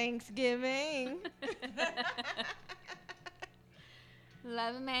 Happy Thanksgiving.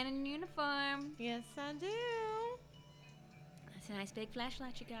 Love a man in uniform. Yes, I do. That's a nice big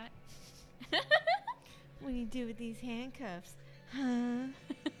flashlight you got. What do you do with these handcuffs? Huh?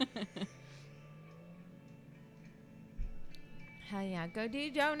 Hell yeah. Go do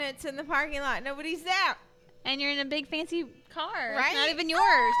donuts in the parking lot. Nobody's there. And you're in a big fancy car. Right? It's not even yours.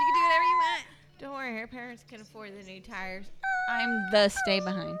 You can do whatever you want. Don't worry. Her parents can afford the new tires. I'm the stay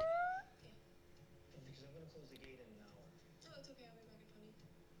behind. Because I'm gonna close the gate in an hour. Oh, it's okay. I'll be back at 20.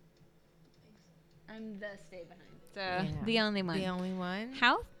 Thanks. I'm the stay behind. So Yeah. the only one. The only one?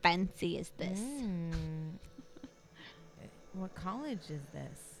 How fancy is this? Mm. What college is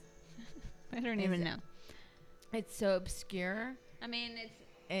this? I don't Is even it- know. It's so obscure. I mean, it's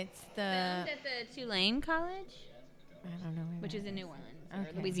It's filmed at the Tulane College, I don't know. where which that is in New Orleans, or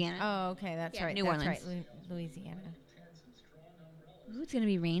Okay. Louisiana. Oh, okay. That's Yeah, right. New that's Orleans. right. Louisiana. Ooh, it's gonna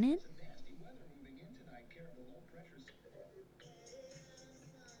be raining.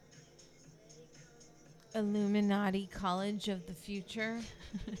 Illuminati College of the Future.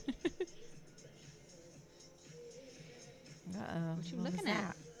 Uh-oh. What you was looking at?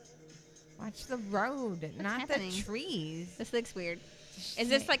 that? Watch the road, not happening? the trees. This looks weird. Is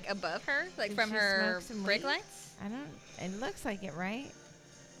this like above her, like Did from she her smoke some brake weed? lights? I don't. It looks like it, right?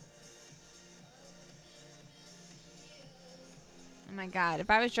 Oh my god! If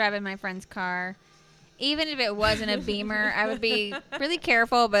I was driving my friend's car, even if it wasn't a Beamer, I would be really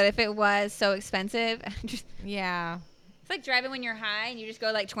careful. But if it was so expensive, just Yeah. it's like driving when you're high and you just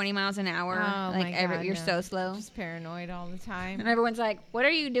go like 20 miles an hour. Oh like my God, you're no. so slow. Just paranoid all the time. And everyone's like, "What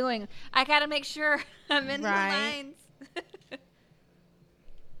are you doing?" I gotta make sure I'm in Right. the lines.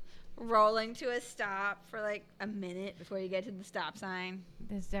 Rolling to a stop for like a minute before you get to the stop sign.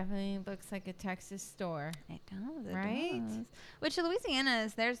 This definitely looks like a Texas store. It does, it Right? does. Which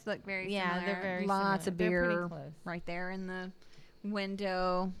Louisiana's, theirs look very Yeah, similar. they're very Lots similar. of They're pretty beer close. right there in the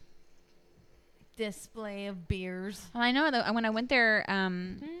window. Display of beers. Well, I know that when I went there,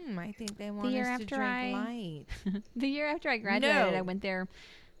 I think they want year us to after drink I- light. the year after I graduated, No. I went there.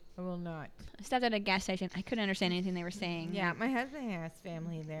 I will not. I stopped at a gas station. I couldn't understand anything they were saying. Yeah, my husband has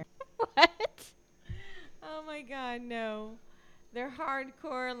family there. What? Oh my God, no. They're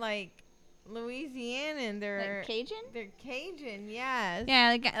hardcore, like Louisianan. They're Like Cajun? They're Cajun, yes.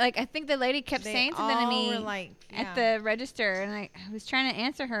 Yeah, like I think the lady kept They saying something to all me were like at yeah. the register, and I was trying to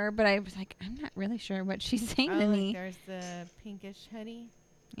answer her, but I was like, I'm not really sure what she's saying Oh, to look, me. there's the pinkish hoodie.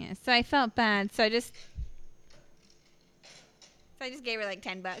 Yeah, so I felt bad. So I just gave her like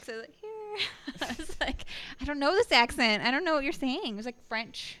 $10. I was like, here. I was like, I don't know this accent. I don't know what you're saying. It was like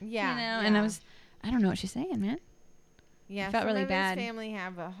French. Yeah, You know, and yeah. I don't know what she's saying, man. Yeah, felt some really of bad. his family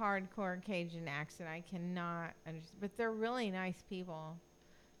have a hardcore Cajun accent. I cannot understand, but they're really nice people.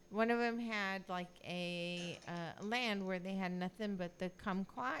 One of them had like a land where they had nothing but the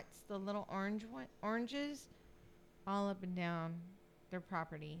kumquats, the little oranges, all up and down their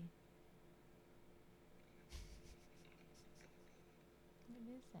property.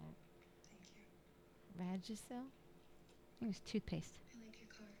 What is that? Thank you. Vagisil? It was toothpaste. I like your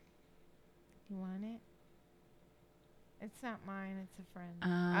car. You want it? It's not mine. It's a friend.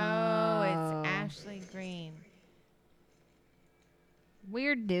 Oh. It's Ashley Green.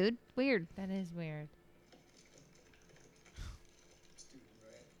 Weird, dude. Weird. That is weird. Student,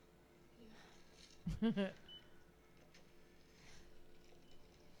 right?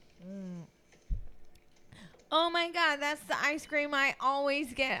 Mm. Oh my God, that's the ice cream I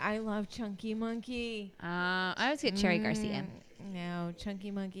always get. I love Chunky Monkey. I always get Cherry Garcia. No, Chunky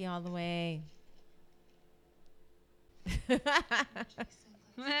Monkey all the way.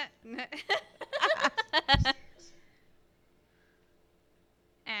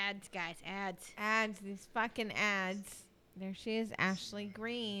 Ads, guys, ads. Ads, these fucking ads. There she is, Ashley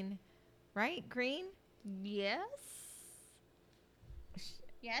Green. Right? Green? Yes.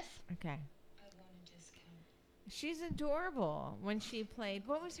 Yes. Okay. I want a discount. She's adorable. When she played,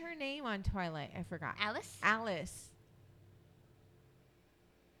 what was her name on Twilight? I forgot. Alice? Alice.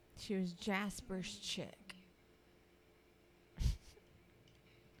 She was Jasper's chick.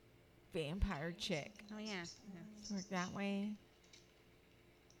 Vampire chick. Oh, yeah. Work that way.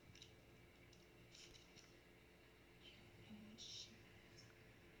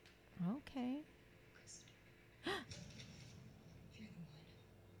 Okay.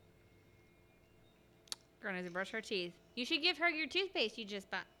 Girl needs to brush her teeth. You should give her your toothpaste you just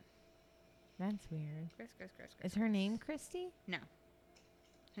bought. That's weird. Chris. Is her name Christy? No.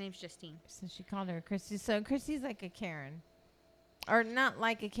 Her name's Justine. So she called her Christy. So Christy's like a Karen. Or not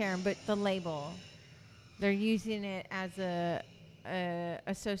like a Karen, but the label. They're using it as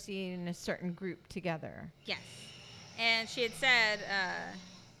associating a certain group together. Yes. And she had said,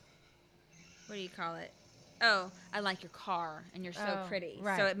 what do you call it? Oh, I like your car, and you're so pretty.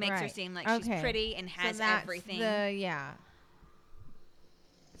 Right, so it makes her right. seem like Okay. she's pretty and has so that's everything. Yeah.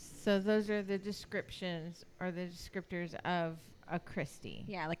 So those are the descriptions or the descriptors of a Christy.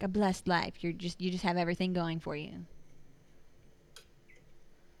 Yeah, like a blessed life. You just have everything going for you.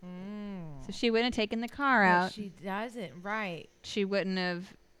 So she wouldn't have taken the car But out. she doesn't, right. She wouldn't have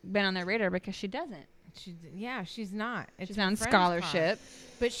been on their radar because she doesn't. She's not. It's She's her on friend's scholarship. car.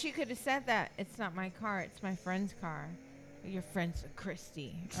 But she could have said that. It's not my car. It's my friend's car. Your friend's a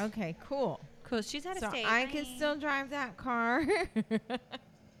Christy. Okay, cool. Cool. She's out of So state. I can still drive that car.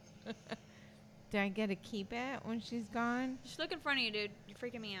 Do I get to keep it when she's gone? Just look in front of you, dude. You're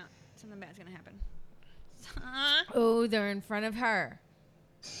freaking me out. Something bad's gonna happen. Oh, they're in front of her.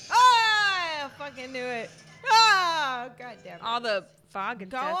 Oh, I fucking knew it. Oh, God damn it. All the fog and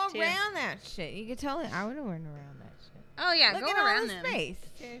Go stuff, around that shit. You could totally. I would have went around that shit. Oh, yeah. Look go at around all the them. space.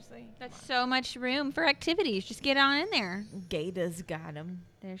 Seriously. That's so much room for activities. Just get on in there. Gators got him.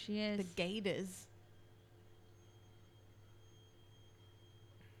 There she is. The gators.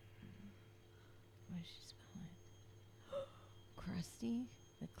 What is she spelling? Krusty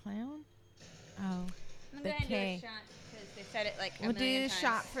the clown? Oh. I'm the going to do K. a shot because they said it like a We'll do million the times.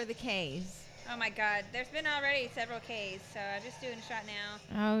 shot for the K's. Oh, my God. There's been already several Ks, so I'm just doing a shot now.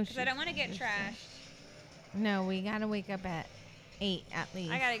 Oh, Because I don't want to get trashed. No, we gotta wake up at 8 at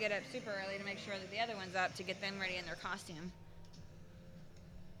least. I got to get up super early to make sure that the other one's up to get them ready in their costume.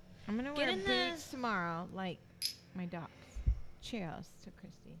 I'm gonna Get wear in the- boots tomorrow, like my dogs. Cheers to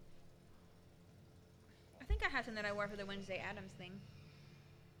Christy. I think I have some that I wore for the Wednesday Addams thing.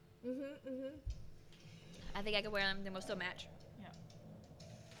 I think I could wear them, then we'll still match. Yep.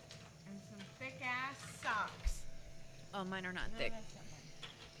 And some thick ass socks. Oh, mine are not thick.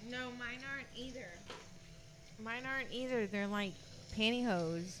 No, mine aren't either. Mine aren't either. They're like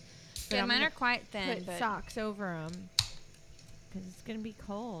pantyhose. But Yeah, I'm mine gonna are quite thin, put but socks over them because it's gonna be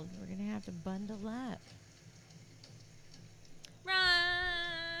cold. We're gonna have to bundle up.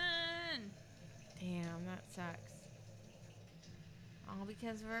 run! Damn, that sucks. All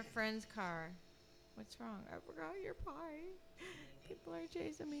because of our friend's car. What's wrong? I forgot your pie. People are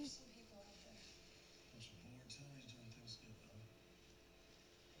chasing me. Some people out there. Bunch of bored ties during Thanksgiving,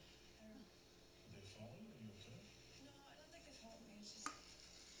 huh? Did they follow you? Are you okay? No, I don't think they followed me. It's just,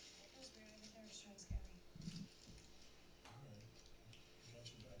 it was weird. I think they were just trying to scare me. Alright. I got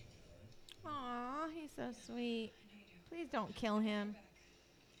your back in there, alright? Aw, he's so sweet. I know you do. Please don't kill him. Back.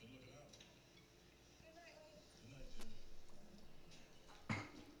 Good looking out. Good night, Wade. Good night,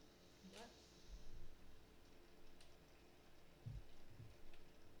 dear.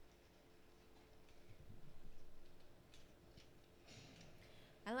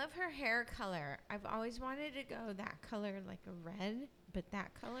 I love her hair color. I've always wanted to go that color, like a red, but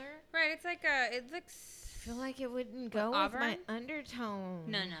that color. Right, it's like a, it looks... I feel like it wouldn't go with my auburn? undertone.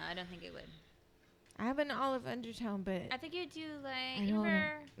 No, I don't think it would. I have an olive undertone, but I think you do like, I you don't know.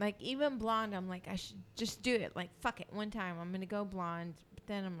 ever... Like even blonde, I'm like I should just do it. Like fuck it, one time I'm gonna go blonde. But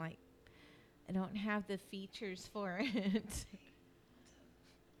then I'm like, I don't have the features for it.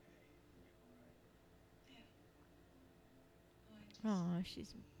 Oh,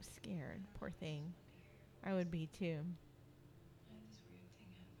 she's scared. Poor thing. I would be too. I had this weird thing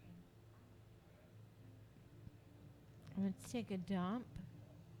happen. I went to take a dump,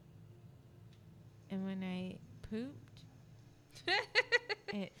 and when I pooped,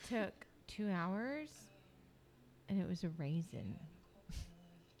 it took 2 hours, and it was a raisin.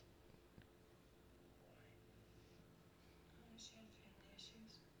 She had family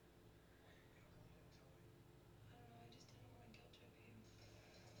issues. I don't know, I just didn't want to guilt trip you.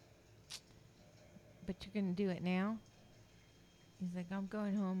 But you're gonna do it now? He's like, I'm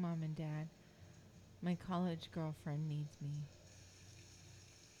going home, Mom and Dad. My college girlfriend needs me.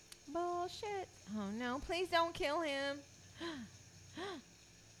 Bullshit. Oh no, please don't kill him.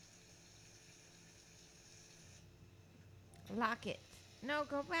 Lock it. No,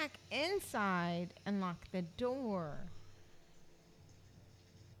 go back inside and lock the door.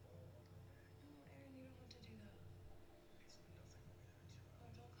 No, Aaron, you don't have to do that. No,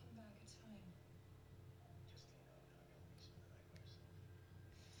 don't come back. It's fine.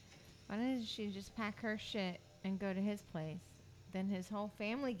 Why didn't she just pack her shit and go to his place? Then his whole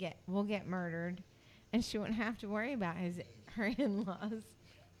family will get murdered, and she wouldn't have to worry about her in-laws.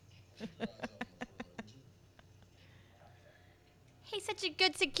 He's such a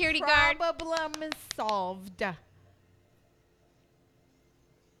good security guard. Problem is solved. Uh-oh.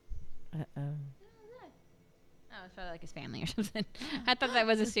 Oh, it's probably like his family or something. I thought that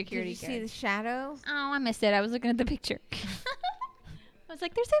was a security Did you guard. see the shadow? Oh, I missed it. I was looking at the picture. I was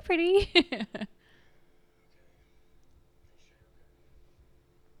like, they're so pretty. Everything's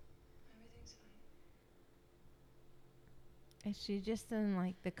fine. Is she just in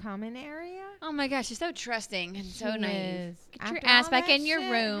like the common area? Oh my gosh, she's so trusting and so She naive. is. Get your After ass all back that in your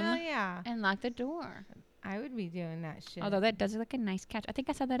shit, room Hell yeah. and lock the door. I would be doing that shit. Although that does look like a nice couch. I think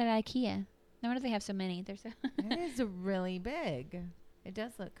I saw that at IKEA. No wonder they have so many. There's a It is really big. It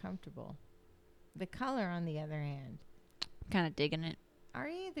does look comfortable. The color, on the other hand. kind of digging it. Are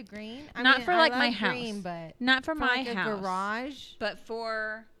you the green? Not for, like, I my love house. green, but Not for for my like a house, garage, but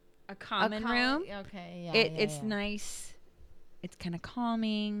for a a common col- room. Okay, yeah, It's yeah. nice. It's kind of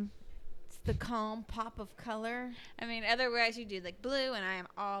calming. It's the calm pop of color. I mean, otherwise you do like blue, and I am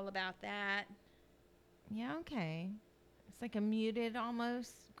all about that. Yeah, okay. It's like a muted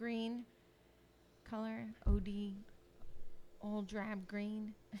almost green color. OD, old drab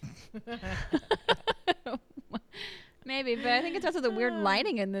green. Maybe, but I think it's also the weird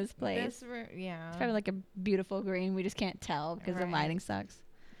lighting in this place. Yeah. It's probably like a beautiful green. We just can't tell because the Right. lighting sucks.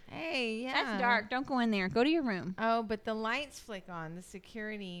 Hey, yeah. That's dark. Don't go in there. Go to your room. Oh, but the lights flick on. The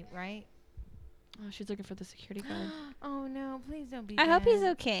security, right? Oh, she's looking for the security guard. Oh no, please don't be I hope he's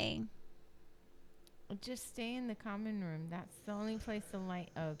dead. okay. Just stay in the common room. That's the only place the light.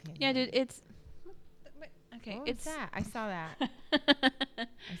 Okay. Yeah, dude, it's okay. What was It's that? I saw that. I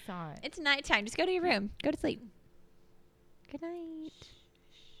saw it. it's nighttime. Just go to your room. Go to sleep. Good night.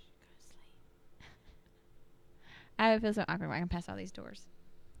 I feel so awkward walking past all these doors.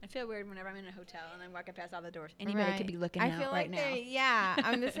 I feel weird whenever I'm in a hotel and I'm walking past all the doors. Anybody could be looking I out feel right like now. yeah,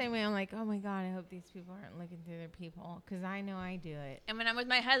 I'm the same way. I'm like, oh my god, I hope these people aren't looking through their people, because I know I do it. And when I'm with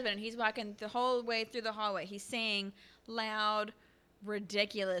my husband and he's walking the whole way through the hallway, he's saying loud,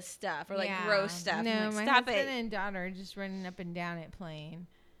 ridiculous stuff or like Yeah. gross stuff. No, I'm like, my stop husband it. and daughter are just running up and down it playing.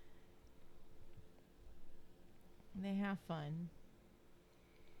 They have fun.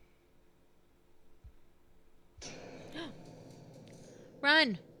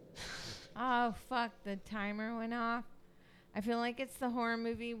 Run. Oh fuck! The timer went off. I feel like it's the horror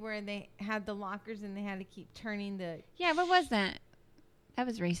movie where they had the lockers and they had to keep turning the. Yeah, what was that? That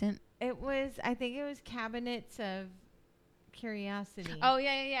was recent. It was. I think it was Cabinets of Curiosity. Oh,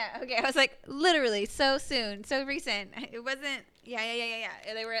 yeah. Okay, I was like, literally, so soon, so recent. It wasn't, yeah.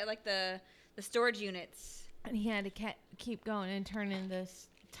 They were at, like, the storage units. And he had to keep going and turning this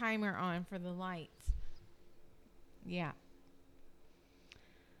timer on for the lights. Yeah.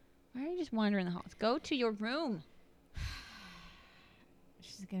 Why are you just wandering the halls? Go to your room.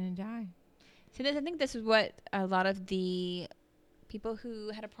 She's gonna die. See, I think this is what a lot of the people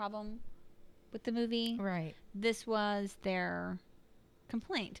who had a problem with the movie, Right. this was their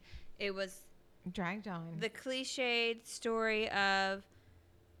complaint. It was Dragged on. the cliched story of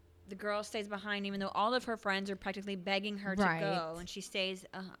the girl stays behind even though all of her friends are practically begging her to Right. go, and she stays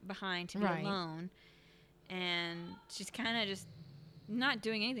behind to be Right. alone, and she's kind of just not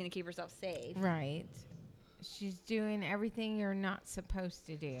doing anything to keep herself safe. Right. She's doing everything you're not supposed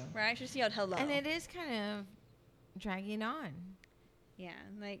to do. Right? She just yelled hello. And it is kind of dragging on. Yeah,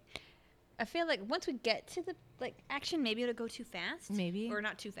 like I feel like once we get to the action, maybe it'll go too fast. Maybe. Or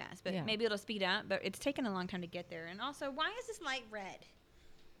not too fast, but Yeah. maybe it'll speed up. But it's taken a long time to get there. And also, why is this light red?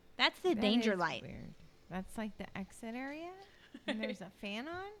 That's the That danger is light. Weird. That's like the exit area? And there's a fan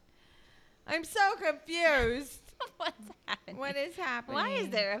on? I'm so confused. What's happening? What is happening? Why is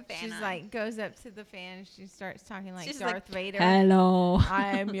there a fan She's on? like, goes up to the fan and she starts talking like She's Darth like, Vader. Hello.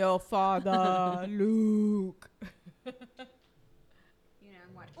 I am your father, Luke. You know,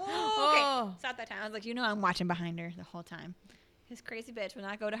 I'm watching. Oh, okay. Oh. Stop that time. I was like, I'm watching behind her the whole time. This crazy bitch will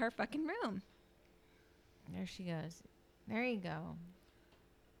not go to her fucking room. There she goes. There you go.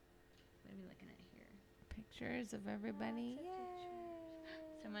 What are we looking at here? Pictures of everybody.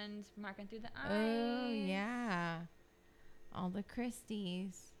 Yay. Someone's marking through the eyes. Oh, yeah. All the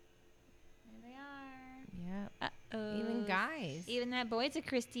Christies. Even guys. Even that boy's a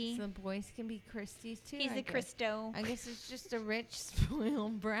Christy. So boys can be Christies too. He's I a guess. Christo. I guess it's just a rich,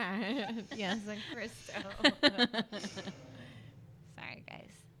 spoiled brat. Yes, a Christo. Sorry, guys.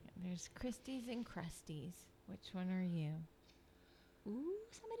 There's Christies and Crusties. Which one are you? Ooh,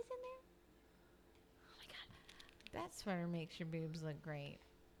 somebody's in there. Oh my god. That sweater makes your boobs look great.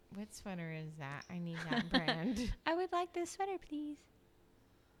 What sweater is that? I need that brand. I would like this sweater, please.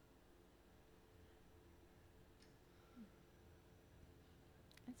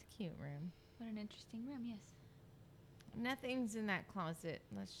 That's a cute room. What an interesting room, yes. Nothing's in that closet.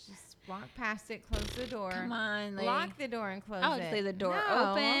 Let's just walk past it, close the door. Come on, lady. Lock the door and close I'll it. just leave the door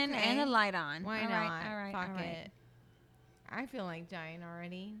No, open and okay. the light on. Why All not? right, all right, Fuck all right. it. I feel like dying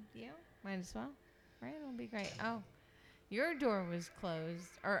already. You? Might as well. Right? It'll be great. Oh, your door was closed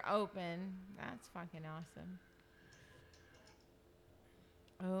or open. That's fucking awesome.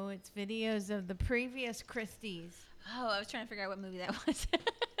 Oh, it's videos of the previous Christies. Oh, I was trying to figure out what movie that was.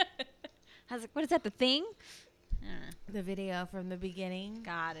 I was like, what is that, The Thing? I don't know. The video from the beginning.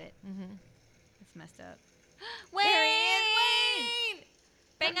 Got it. Mm-hmm. It's messed up. Wayne! There he is, Wayne!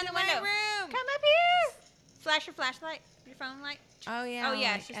 Bang Come on the to my window. room. Come up here. Flash your flashlight. Your phone light. Oh yeah. Oh,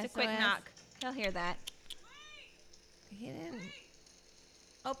 yeah. like It's just a quick SOS. knock. He'll hear that. He didn't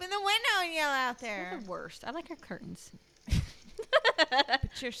open the window and yell out You're there. the worst. I like her curtains. But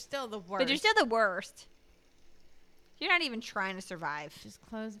you're still the worst. But you're still the worst. You're not even trying to survive. just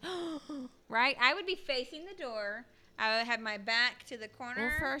close. Right? I would be facing the door. I would have my back to the corner.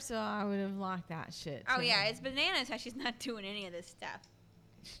 Well, first of all, I would have locked that shit. Oh, too. yeah. It's bananas how she's not doing any of this stuff.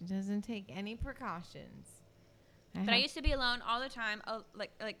 She doesn't take any precautions. But I used to be alone all the time,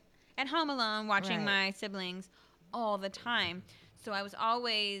 like at home alone, watching Right. my siblings all the time. So I was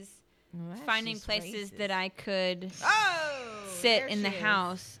always Well, that's finding just places racist. that I could Oh, sit there in the she is.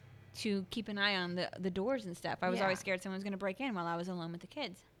 house to keep an eye on the doors and stuff. I was Yeah. always scared someone was going to break in while I was alone with the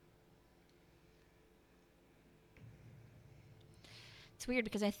kids. It's weird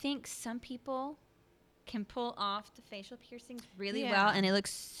because I think some people can pull off the facial piercings really well Yeah. and it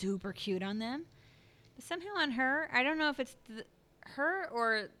looks super cute on them. But somehow on her, I don't know if it's her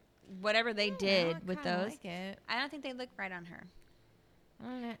or whatever they I don't know, did I with kinda those. Like it. I don't think they look right on her. I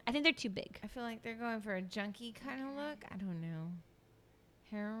don't know. I think they're too big. I feel like they're going for a junkie kind of look. I don't know.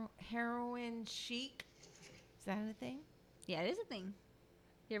 Heroin chic. Is that a thing? Yeah, it is a thing.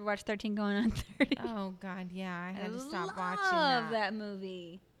 You ever watch 13 Going on 30? Oh God, yeah. I had to stop love watching that.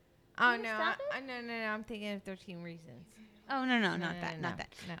 movie. Oh You no, stop it? no. I'm thinking of 13 Reasons. Oh no, not No, that, no, not that.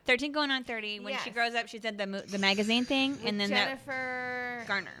 no. 13 Going on 30. When she Yes. grows up, she's at the magazine thing, With and then Jennifer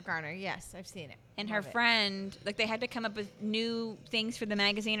Garner. Garner, yes, I've seen it. and her Love it. friend, like they had to come up with new things for the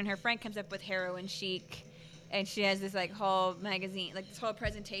magazine, and her friend comes up with heroin chic, and she has this like whole magazine, like this whole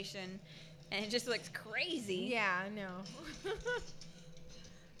presentation, and it just looks crazy. Yeah, I know.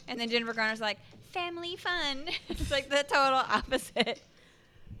 And then Jennifer Garner's like family fun. It's like the total opposite.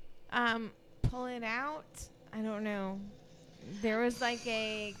 Pull it out. I don't know. There was like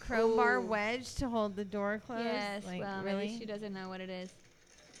a crowbar Ooh. wedge to hold the door closed. Yes, like, well, really? maybe she doesn't know what it is.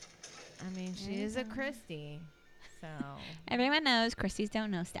 I mean, she is a Christie, so Everyone knows Christies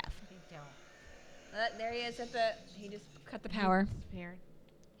don't know stuff. they don't. There he is at the. He just cut the power. Disappeared.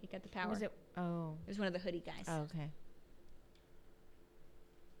 He cut the power. Was it? Oh, It was one of the hoodie guys. oh, okay.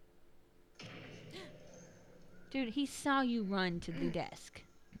 Dude, he saw you run to the desk.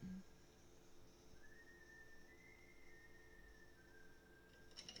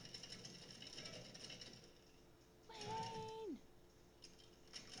 Wayne.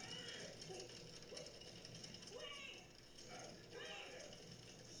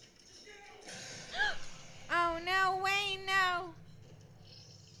 Oh no, Wayne, no.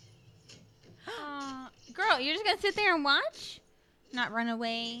 Girl, you're just gonna sit there and watch? Not run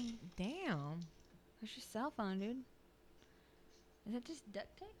away? Damn. Where's your cell phone, dude? Is that just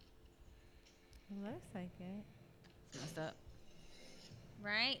duct tape? It looks like it. It's messed up.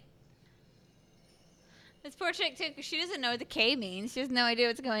 Right? This poor chick, too, 'cause she doesn't know what the K means. She has no idea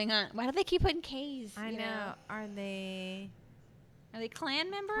what's going on. Why do they keep putting Ks? I you know. Are they Are they clan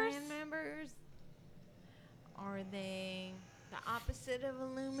members? clan members? Are they the opposite of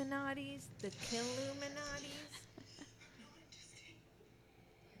Illuminatis? The Killuminatis?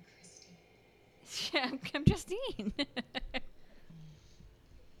 Yeah, I'm Justine.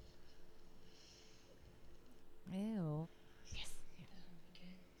 Ew. Yes.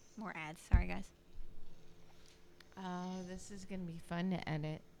 More ads. Sorry, guys. Oh, this is gonna be fun to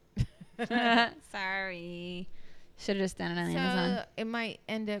edit. Sorry. Should have just done it on So Amazon. it might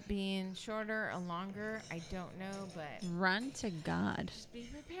end up being shorter or longer. I don't know, but Run to God. just be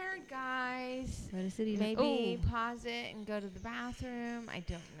prepared, guys. What is it even? Maybe Oh. pause it and go to the bathroom. I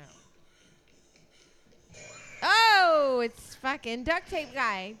don't know. Oh, it's fucking duct tape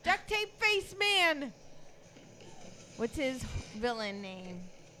guy. Duct tape face man. What's his villain name?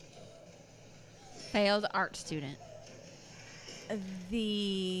 Failed art student.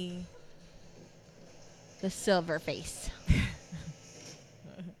 The silver face.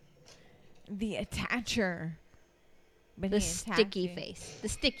 the attacher. But The he attacked sticky you. face. The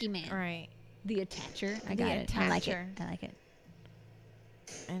sticky man. Right. The attacher. I The got it. I like it. attacher. I like it.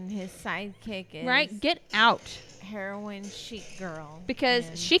 And his sidekick is Right? Get out. heroin chic girl. Because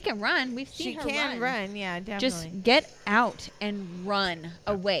And she can run. We've seen she her can run. Yeah, definitely. Just get out and run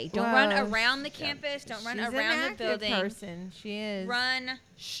away. Don't run Well, around the campus. Don't run She's an around the active building. person. She is. Run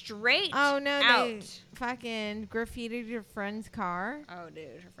straight Oh no, out. they fucking graffitied your friend's car. Oh,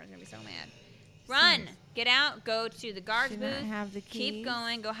 dude, her friend's gonna be so mad. Run, get out, go to the guard's She not booth. have the Keep keys?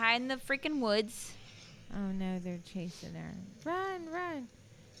 going, go hide in the freaking woods. Oh no, they're chasing her. Run, run.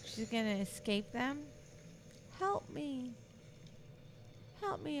 She's gonna escape them. Help me.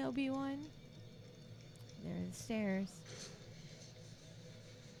 Help me, Obi-Wan. There are the stairs.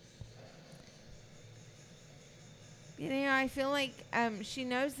 You know, I feel like she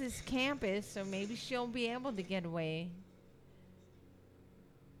knows this campus, so maybe she'll be able to get away.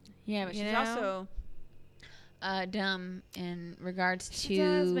 Yeah, but You she's know? also dumb in regards to. She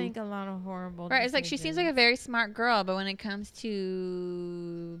does make a lot of horrible Right, it's like she seems like a decisions. very smart girl, but when it comes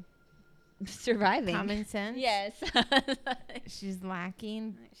to surviving, common sense. yes, She's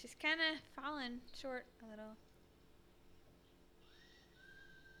lacking. she's kind of fallen short a little.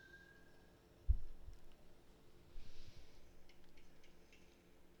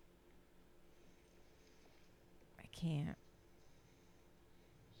 I can't.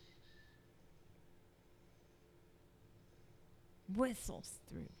 Whistles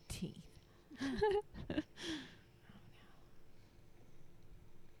through teeth.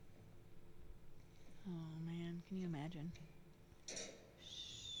 Oh man, can you imagine?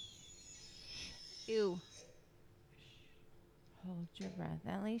 Ew. Hold your breath.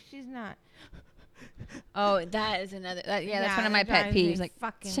 At least she's not. Oh, that is another. That's one of my that pet drives me peeves. Like,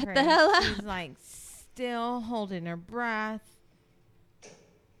 fucking shut the crazy. hell up. She's like still holding her breath.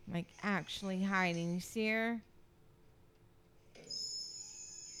 Like actually hiding. You see her?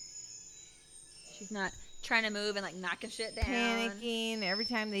 she's not trying to move and like knocking shit down. Panicking every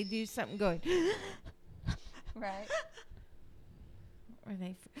time they do something going. Right. Or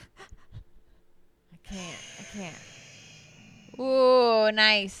they. I can't. Ooh,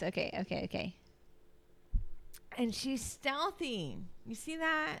 nice. Okay. And she's stealthy. You see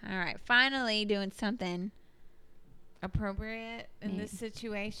that? All right. Finally doing something. Appropriate in Yeah. this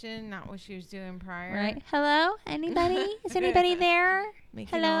situation, not what she was doing prior. Right. Hello? Anybody? Is anybody there?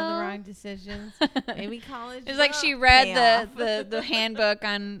 Making all the Hello? wrong decisions. Maybe college. It's like she will read pay off. the handbook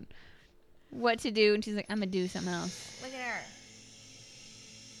on what to do, and she's like, I'm gonna do something else. Look at her.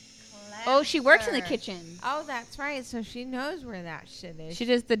 Oh, she works in the Clever. kitchen. Oh, that's right. So she knows where that shit is. She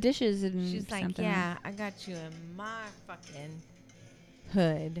does the dishes and She's like, something. yeah, I got you in my fucking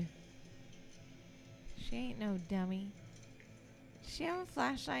hood. She ain't no dummy. Does she have a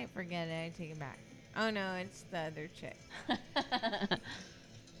flashlight? Forget it. I take it back. Oh, no, it's the other chick.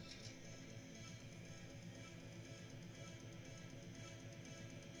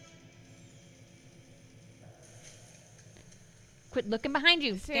 Quit looking behind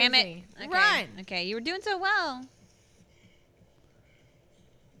you. Damn it. Seriously. Okay. Run. Okay, you were doing so well.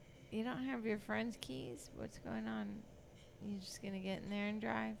 You don't have your friend's keys? What's going on? You just going to get in there and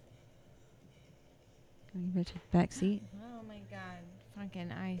drive? You better take the back seat. Oh, my God.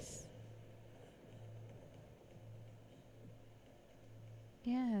 Fucking ice.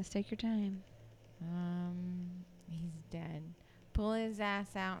 Yes, take your time. He's dead. Pull his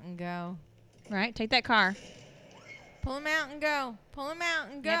ass out and go. Right, take that car. Pull him out and go. Pull him out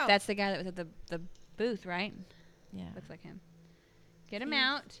and go. Yep, that's the guy that was at the booth, right? yeah. Looks like him. Get him Keys,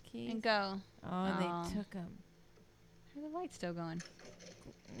 out keys. and go. Oh, Oh. they took him. Are the lights still going?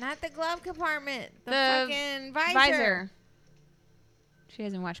 Not the glove compartment. The, The fucking visor. She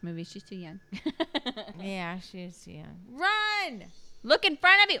hasn't watched movies. She's too young. Yeah, she is too young. Run! Look in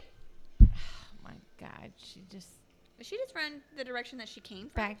front of you. Oh my God, she just Did she just run the direction that she came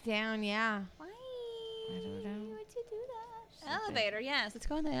from? back down. Yeah. Why? I don't know. Would you do that? She's like- Elevator, yes. Let's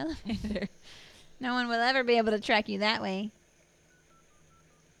go in the elevator. No one will ever be able to track you that way.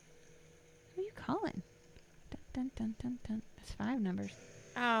 Who are you calling? Dun, dun, dun, dun, dun. That's 5 numbers.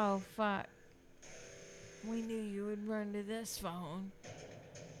 Oh fuck. We knew you would run to this phone.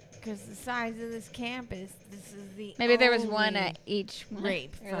 Because the size of this campus, this is the Maybe there was one only at each one.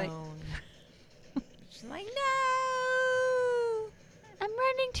 rape You're like, phone. She's like, no! I'm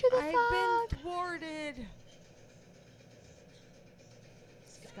running to the I've phone. been thwarted.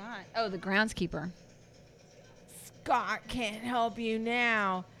 Scott. Oh, the groundskeeper. Scott can't help you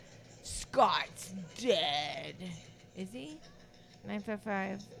now. Scott's dead. Is he?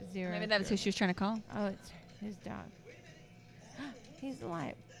 9550. Maybe that was who she was trying to call. Oh, it's his dog. He's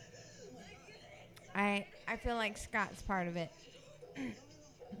alive. I feel like Scott's part of it.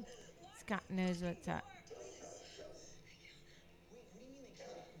 Scott knows what's up.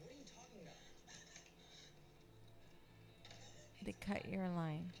 They cut your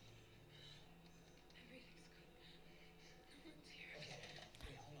line.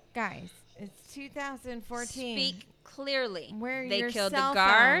 Guys, it's 2014. Speak clearly. Where are They your killed the cell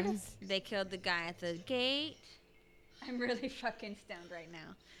guard. phones? They killed the guy at the gate. I'm really fucking stoned right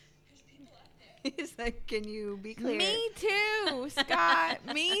now. He's like, can you be clear? Me too, Scott.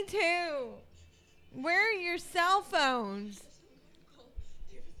 Me too. Where are your cell phones?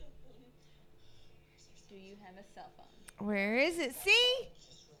 Do you have a cell phone? Where is it? See?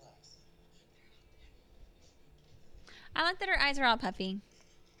 I like that her eyes are all puffy.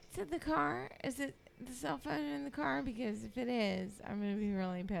 Is it the car? Is it the cell phone in the car? Because if it is, I'm going to be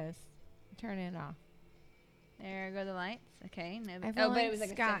really pissed. Turn it off. There go the lights. Okay. No, I feel but like it was like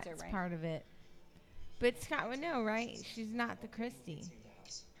Scott's a sensor, right? part of it. But Scott would know, right? She's not the Christie.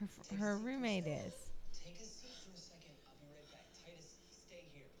 Her roommate is. Take a seat for a second. I'll be right back. Titus, stay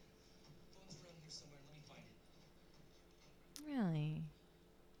here. Phone's around here somewhere. Let me find it. Really?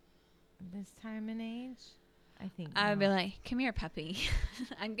 This time and age? I think I'd be not. like, come here, puppy.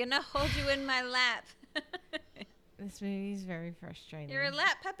 I'm going to hold you in my lap. This movie's very frustrating. You're a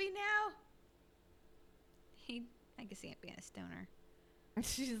lap puppy now? I guess he ain't being a stoner.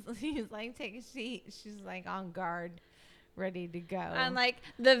 He's like, take a seat. She's like on guard, ready to go. On like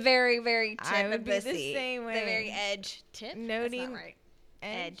the very, very tip I would of be the the seat. same The way. very edge. Tip? Noting That's not right.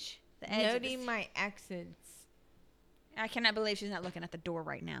 Edge. The edge of the Noting seat. my exits. I cannot believe she's not looking at the door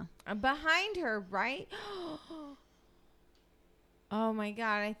right now. Behind her, right? Oh my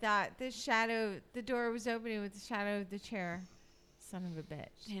God, I thought the door was opening with the shadow of the chair. Son of a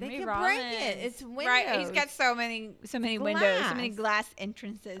bitch. Henry They could Rollins. break it. It's windows. Right, he's got so many windows, so many glass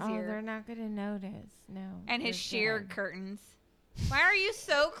entrances Oh, here. they're not going to notice. No. And his they're sheer dead. curtains. Why are you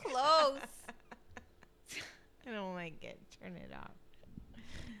so close? I don't like it. Turn it off.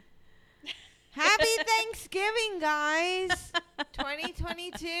 Happy Thanksgiving, guys.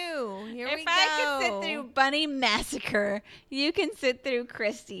 2022. Here we If go. I could sit through Bunny Massacre, you can sit through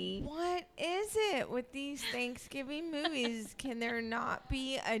Christy. What is it with these Thanksgiving movies? Can there not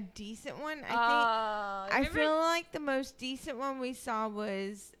be a decent one? I feel like the most decent one we saw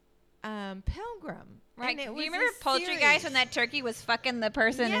was Pilgrim. Right. And it Do was you remember a Poultry Guys series. when that turkey was fucking the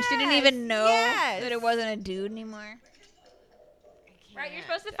person and she didn't Yes, even know yes. that it wasn't a dude anymore? Right, you're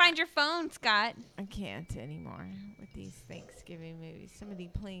supposed to find your phone, Scott. I can't anymore with these Thanksgiving movies. Somebody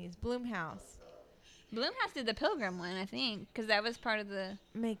please. Bloomhouse. Bloomhouse did the Pilgrim one, I think, because that was part of the...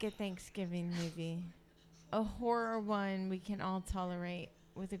 Make a Thanksgiving movie. A horror one we can all tolerate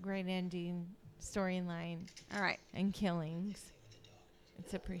with a great ending, storyline, All right. and killings.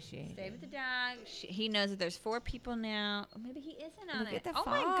 It's appreciated. Stay with the dog. He knows that there's 4 people now. Oh, maybe he isn't on Look it. at the Oh, fog.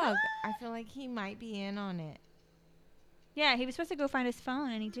 my God. I feel like he might be in on it. Yeah, he was supposed to go find his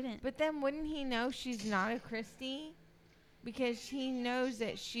phone, and he didn't. But then wouldn't he know she's not a Christie? Because he knows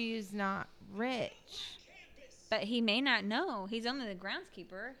that she is not rich. But he may not know. He's only the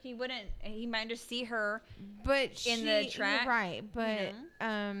groundskeeper. He wouldn't. He might just see her, But In the you're track, right. But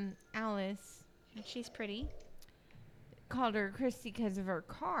know? Alice and she's pretty. called her Christie because of her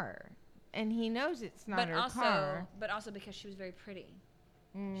car, and he knows it's not her car. But also because she was very pretty.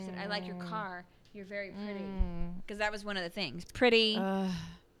 She said, "I like your car. You're very pretty." Mm. Because that was one of the things. Pretty. Ugh.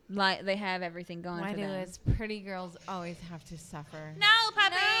 Like they have everything going Why for do them. us pretty girls always have to suffer? No,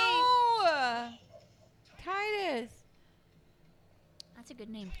 puppy. No! Titus. That's a good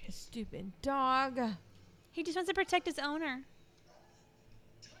name. Stupid dog. He just wants to protect his owner.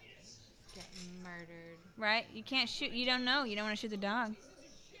 Getting murdered. Right? You can't shoot. You don't know. You don't want to shoot the dog.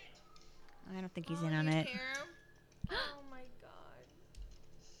 I don't think he's in on it. Oh my God.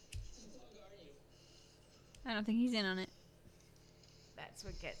 I don't think he's in on it. That's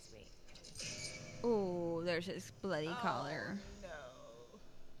what gets me. Oh, there's his bloody collar. No.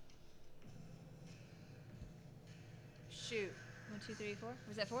 Shoot. 1, 2, 3, 4.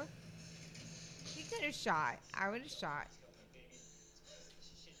 Was that 4? He could have shot. I would have shot.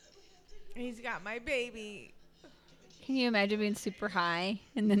 He's got my baby. Can you imagine being super high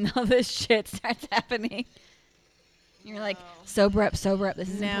and then all this shit starts happening? You're like, sober up. This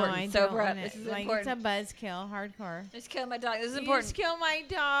is No, important. I don't Sober up. want This it. is Like, important. it's a buzzkill, hardcore. Just kill my dog. This is You important. just kill my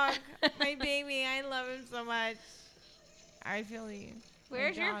dog, my baby. I love him so much. I feel you. My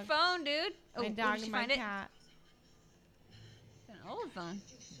Where's your dog. phone, dude? My did dog you and my find it? cat. It's an old phone.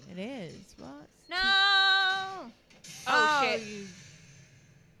 It is. Well, it's No. Oh, shit. you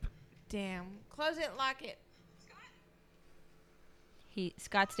damn. Close it, lock it.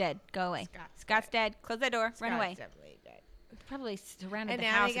 Scott's dead. Go away. Scott's dead. Close that door. Run Scott's away. definitely dead. Probably surrounded And the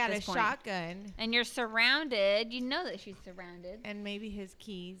now house they got at a this point. shotgun And you're surrounded. You know that she's surrounded. and maybe his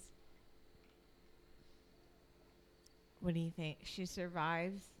keys. What do you think? She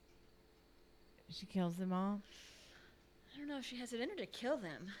survives? She kills them all? I don't know if she has it in her to kill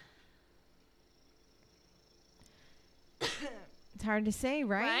them. It's hard to say,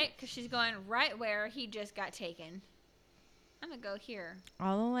 right? Because she's going right where he just got taken. I'm going to go here.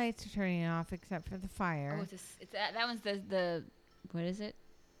 All the lights are turning off except for the fire. Oh, it's that one's the what is it?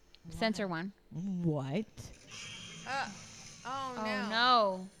 Sensor one. What? Oh,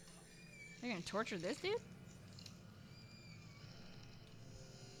 no. They're going to torture this dude?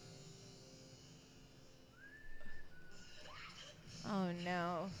 Oh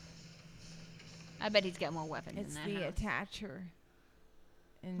no. I bet he's got more weapons It's in the that house. attacher.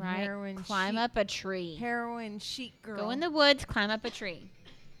 And Right? heroin Climb chic, up a tree. heroin chic girl. Go in the woods, climb up a tree.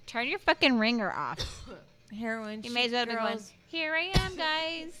 Turn your fucking ringer off. heroin You chic may as well be going, girls. here I am,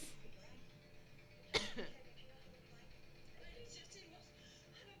 guys.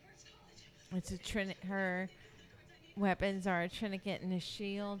 It's a her weapons are a trinket and a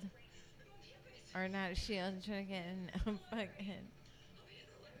shield. Or not a shield, a trinket and a fucking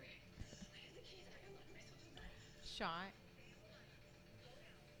shot.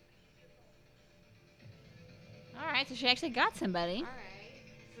 All right, so she actually got somebody. All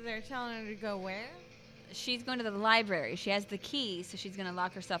right. So they're telling her to go where? She's going to the library. She has the key, so she's going to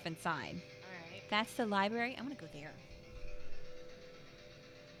lock herself inside. All right. That's the library. I'm going to go there.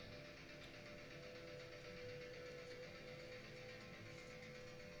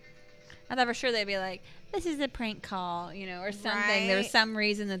 I thought for sure they'd be like, this is a prank call, you know, or something. There was Right. some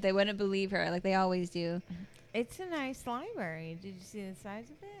reason that they wouldn't believe her, like they always do. It's a nice library. Did you see the size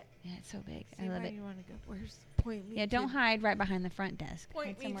of it? Yeah, it's so big. See I love where it. you want to go. Where's point me? Yeah, don't to, hide right behind the front desk. Point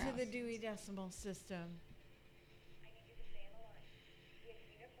Hide me somewhere to the else. Dewey Decimal System.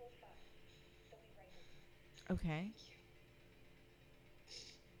 Okay.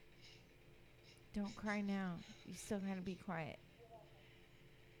 Don't cry now. You still gotta be quiet.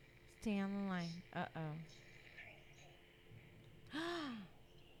 Stay on the line.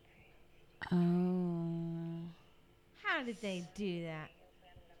 Oh. How did they do that?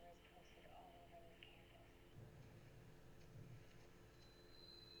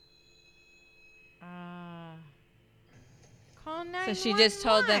 Call 911. So she just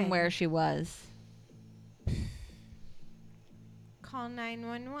told them where she was. Call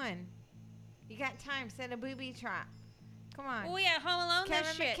 911. You got time. Set a booby trap. Come on. Oh, yeah, Home Alone, that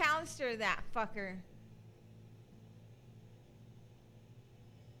Kevin shit. McAllister, that fucker.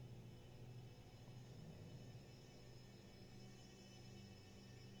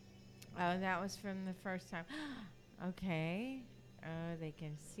 Oh, that was from the first time. Okay. Oh, they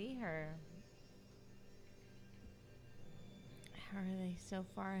can see her. How are they so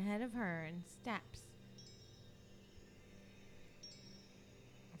far ahead of her in steps?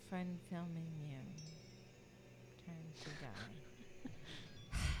 Fun filming you. Time to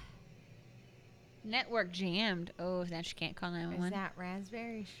die. Network jammed. Oh, now she can't call Is 911. that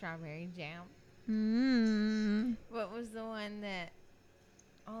raspberry strawberry jam? Mm. What was the one that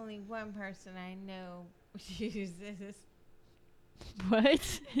only one person I know uses?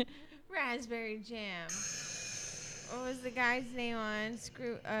 What? Raspberry jam. What was the guy's name on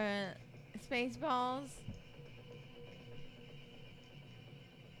Spaceballs?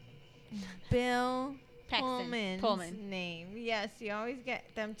 Bill Paxton. Pullman's name. Yes, you always get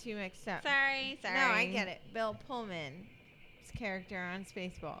them two mixed up. Sorry. No, I get it. Bill Pullman's character on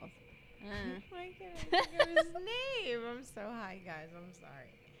Spaceballs. Why can't I think of his name? I'm so high, guys. I'm sorry.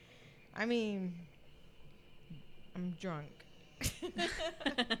 I mean, I'm drunk.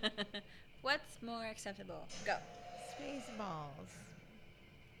 What's more acceptable? Go. Spaceballs.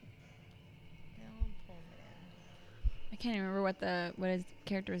 Bill Pullman. I can't even remember what his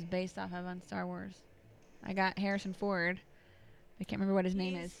character is based off of on Star Wars. I got Harrison Ford. I can't remember what his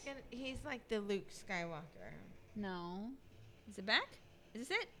name is. He's like the Luke Skywalker. No. Is it back? Is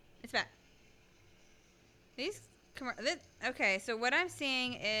this it? It's back. Okay, so what I'm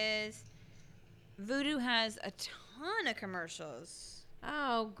seeing is Voodoo has a ton of commercials.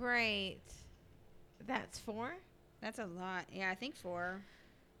 Oh, great. That's 4? That's a lot. Yeah, I think 4.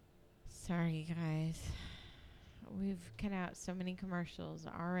 Sorry, you guys. We've cut out so many commercials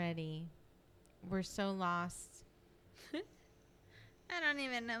already. We're so lost. I don't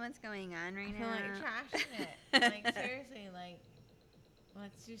even know what's going on right I feel now. like trashing it. Like, seriously, like,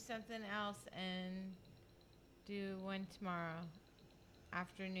 let's do something else and do one tomorrow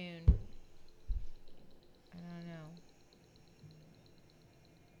afternoon. I don't know.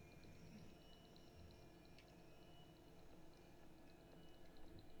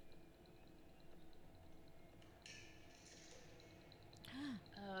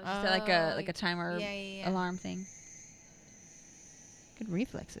 Just like a timer alarm thing. Good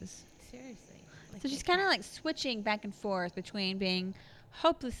reflexes. Seriously. Like So she's kind of like switching back and forth between being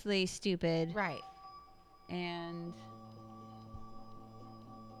hopelessly stupid right. and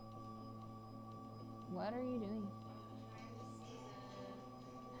what are you doing?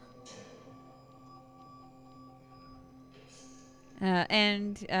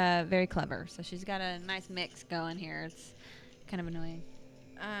 And very clever. So she's got a nice mix going here. It's kind of annoying.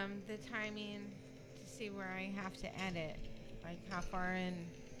 The timing to see where I have to edit, like how far in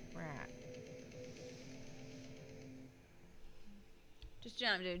we're at. Just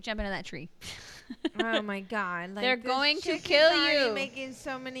jump, dude. Jump into that tree. Oh my God! Like, They're this going to chick is kill already you. Making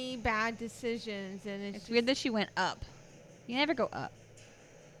so many bad decisions, and It's weird that she went up. You never go up.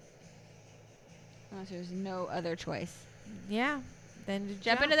 Unless there's no other choice. Yeah. Then to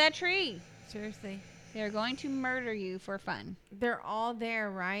Jump into that tree. Seriously. They're going to murder you for fun. They're all there,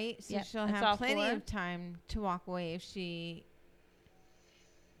 right? So Yep, she'll that's have all plenty 4. of time to walk away if she.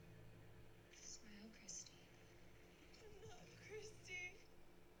 Smile, Christy. No, Christy.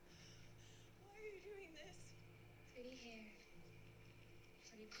 Why are you doing this? Pretty hair.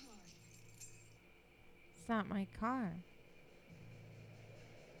 Pretty car. It's not my car.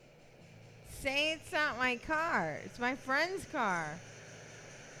 Say it's not my car. It's my friend's car.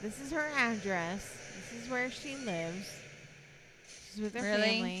 This is her address. This is where she lives. She's with her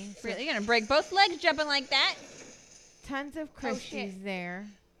family. So Really? You're going to break both legs jumping like that? tons of Christies there.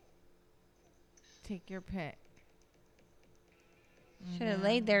 Take your pick. Oh, Should have no.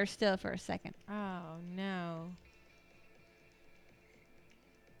 laid there still for a second. Oh, no.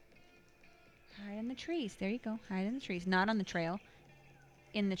 Hide in the trees. There you go. Hide in the trees. Not on the trail.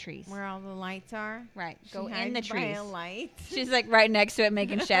 In the trees. Where all the lights are? Right. She Go in the hides by trees. a light. She's like right next to it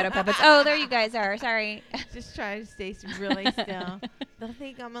making shadow puppets. Oh, there you guys are. Sorry. Just try to stay really still. They'll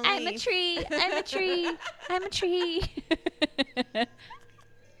think I'm a leaf. I'm a tree. I'm a tree. I'm a tree.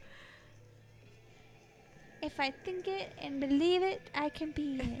 If I think it and believe it, I can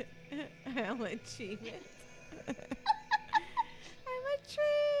be it. I'll achieve it. I'm a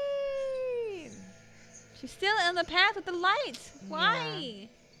tree. She's still on the path with the lights. Why? Yeah.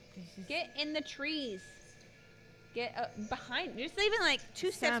 She's- Get in the trees. Get behind. Just even like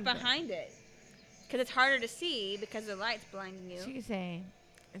 2 steps Something. behind it. Because it's harder to see because the light's blinding you. She could say,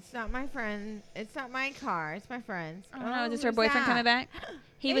 it's not my friend. It's not my car. It's my friend's. Oh, no, is this her who's boyfriend that? coming back?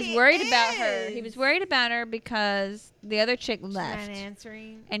 He was He worried about her. He is. was worried about her because the other chick She's left. not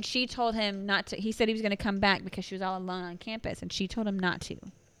answering. And she told him not to. He said he was going to come back because she was all alone on campus. And she told him not to.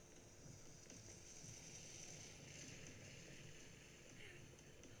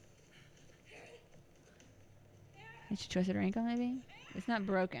 Did she twisted her ankle maybe? It's not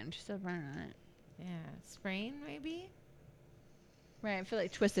broken. She's still running on it. Yeah. Sprain, maybe? Right. I feel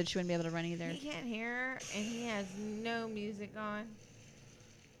like twisted she wouldn't be able to run either. He can't hear her, and he has no music on.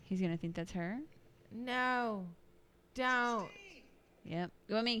 He's going to think that's her. No. Don't. Yep.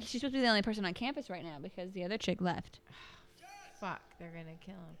 Well, I mean, she's supposed to be the only person on campus right now because the other chick left. Fuck. They're going to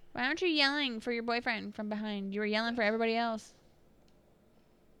kill him. Why aren't you yelling for your boyfriend from behind? You were yelling for everybody else.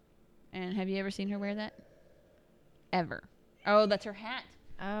 And have you ever seen her wear that? Ever. Oh, that's her hat.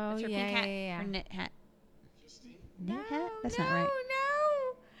 Oh, That's her yeah, pink hat. yeah, yeah. Her knit hat. No, Knit hat? That's no, not right.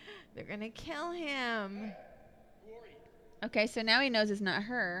 no. They're going to kill him. Okay, so now he knows it's not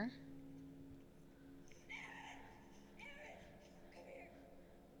her.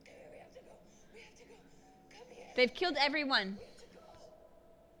 They've killed everyone.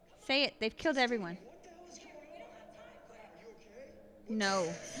 Say it. They've killed everyone. No.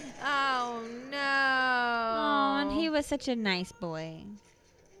 Oh, no. Oh, and he was such a nice boy.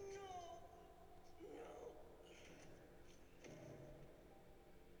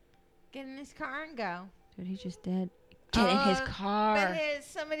 Get in his car and go. Dude, he's just dead. Get in his car. But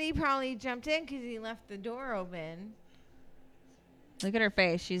somebody probably jumped in because he left the door open. Look at her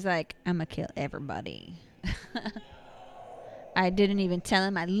face. She's like, I'm going to kill everybody. I didn't even tell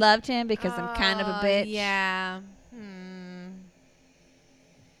him I loved him because I'm kind of a bitch. Yeah.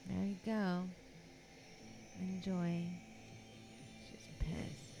 There you go. Enjoy. She's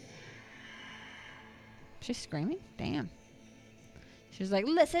pissed. She's screaming? Damn. She's like,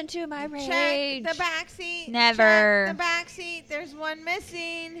 listen to my rage. Check the back seat. Never. Check the back seat. There's one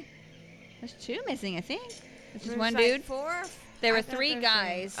missing. There's 2 missing, I think. This is There's one like dude. 4. There I were thought 3 there was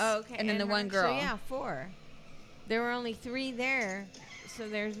guys. three. Oh, okay. And then the one her- girl. So yeah, 4. There were only 3 there, so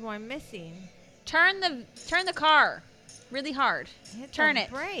there's one missing. Turn the car really hard. Hit Turn the it.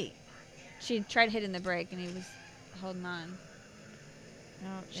 brake. She tried hitting the brake and he was holding on. Oh,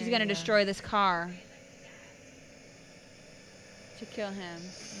 She's there going to you go. destroy this car. To kill him.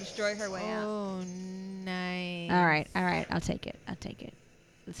 Destroy her way out. Oh, nice. All right. I'll take it.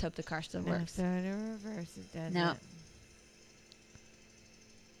 Let's hope the car still No, works. so to reverse it doesn't. No.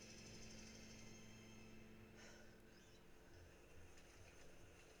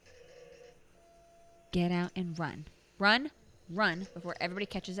 Get out and run. Run before everybody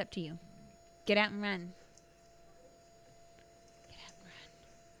catches up to you. Get out and run. Get out and run.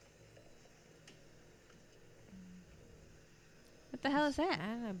 What the hell is that?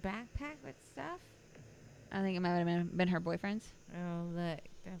 And a backpack with stuff. I think it might have been her boyfriend's. Oh, look.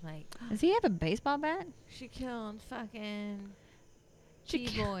 They're like, Does he have a baseball bat? she killed fucking She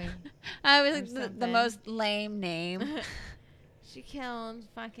T-Boy. I Or was the something. most lame name. She killed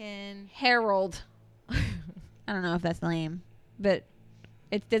fucking... Harold. I don't know if that's lame, but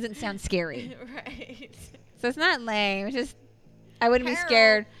it doesn't sound scary. Right. So it's not lame. It's just I wouldn't be Harold.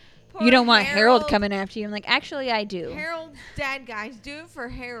 scared. Poor You don't want Harold coming after you. I'm like, actually, I do. Harold's dead, guys. Do it for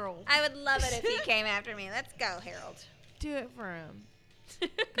Harold. I would love it if he came after me. Let's go, Harold. Do it for him.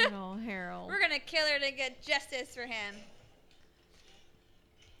 Good old Harold. We're gonna kill her to get justice for him.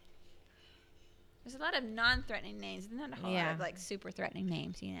 There's a lot of non-threatening names. Not a whole lot of like super threatening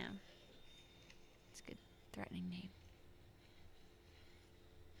names, you know. It's a good threatening name.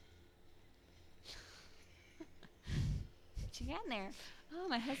 What you got in there? Oh,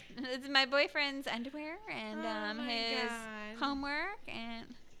 my husband. It's my boyfriend's underwear and Oh my his God. homework and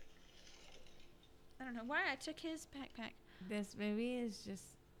I don't know why I took his backpack. This movie is just...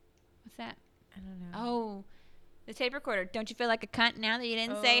 What's that? I don't know. Oh, the tape recorder. Don't you feel like a cunt now that you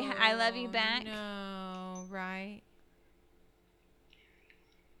didn't say I love you back? No, right?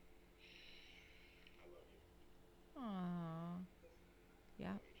 Aww.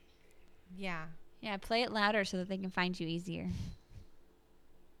 Yeah. Yeah. Yeah, play it louder so that they can find you easier.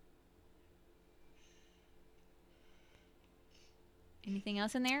 Anything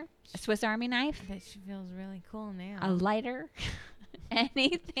else in there? A Swiss Army knife? I bet she feels really cool now. A lighter?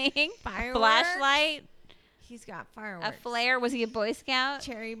 Anything? Fireworks? Flashlight? He's got fireworks. A flare? Was he a Boy Scout?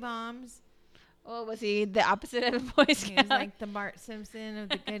 Cherry bombs. Or was he the opposite of a Boy He Scout? was like the Bart Simpson of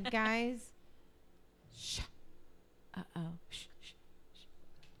the good guys. Shh. Uh-oh. Shh, shh.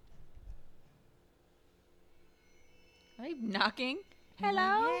 Are you knocking? You're like,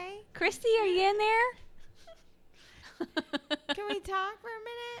 Hello? "Hey, Christy, are you in there? can we talk for a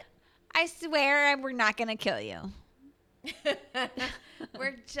minute? I swear we're not going to kill you.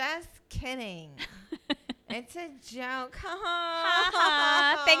 We're just kidding. It's a joke.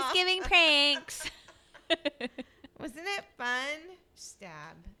 Ha-ha. Thanksgiving pranks. Wasn't it fun? Stab.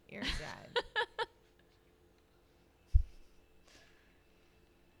 You're dead.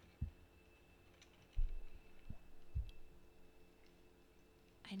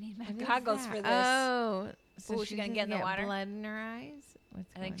 I need my What is goggles that? for this. Oh. So Ooh, she's she's gonna get in the water? blood in her eyes? What's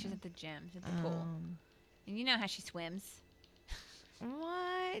I think going she's on? at the gym, she's at the pool. And you know how she swims.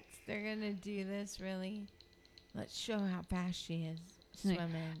 What? They're going to do this, really? Let's show how fast she is Like,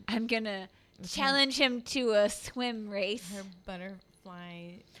 swimming. I'm going to With challenge him to a swim race. Her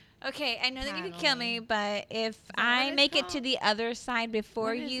butterfly. Okay, I know that you could kill me, paddling. but if that what I it's make it to called? the other side before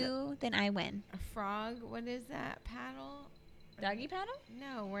What is you, then I win. A frog? What is that? Paddle? Doggy paddle?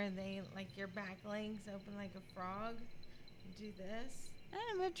 No, where they, like, your back legs open like a frog. Do this. I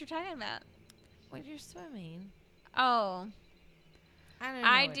don't know what you're talking about. When you're swimming. Oh, I don't know.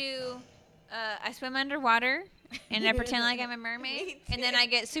 I what it's do. called. I swim underwater, and I pretend like I'm a mermaid, Me and then too. I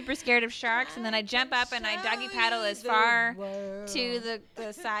get super scared of sharks, and then I jump up and I doggy paddle as far to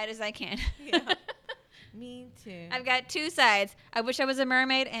the side as I can. Yeah. Me too. I've got 2 sides. I wish I was a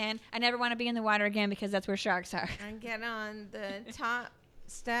mermaid, and I never want to be in the water again because that's where sharks are. I get on the top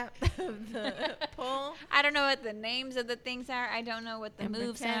step of the pool. I don't know what the names of the things are. I don't know what the and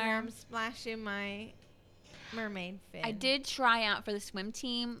moves pretend are. I'm splashing my mermaid fin. I did try out for the swim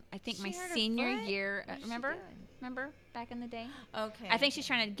team. I think She my hurt her senior foot? year. What is she Remember? doing? Remember back in the day? Okay. I think she's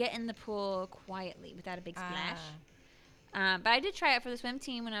trying to get in the pool quietly without a big splash. But I did try out for the swim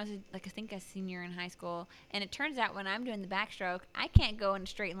team when I was I think a senior in high school, and it turns out when I'm doing the backstroke, I can't go in a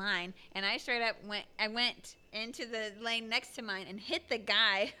straight line, and I straight up went into the lane next to mine and hit the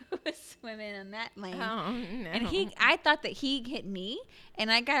guy who was swimming in that lane. Oh no. And I thought that he hit me,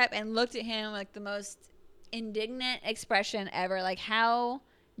 and I got up and looked at him like the most indignant expression ever, like, how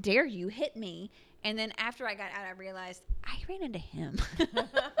dare you hit me? And then after I got out, I realized I ran into him. He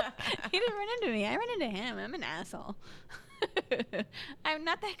didn't run into me. I ran into him. I'm an asshole. I'm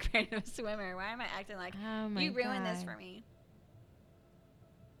not that great of a swimmer. Why am I acting like you ruined this for me?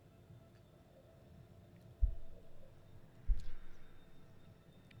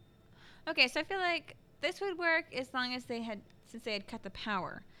 Okay, so I feel like this would work as long as since they had cut the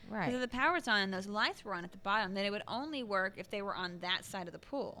power. Right. Because if the power's on and those lights were on at the bottom, then it would only work if they were on that side of the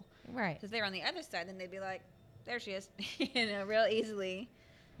pool. Right. Because if they were on the other side, then they'd be like, there she is, real easily.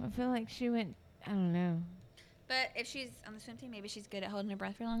 I feel like she went, I don't know. But if she's on the swim team, maybe she's good at holding her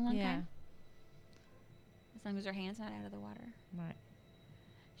breath for a long time. As long as her hand's not out of the water. Right.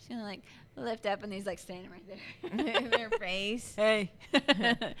 She's going to, like, lift up, and he's, like, standing right there. In their face. Hey.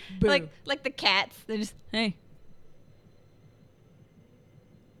 Boo. like the cats. They're just, hey.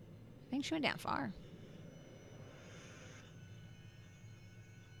 I think she went down far.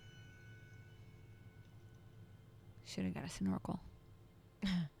 Should have got a snorkel.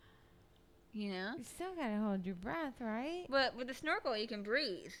 You know? You still gotta hold your breath, right? But with the snorkel, you can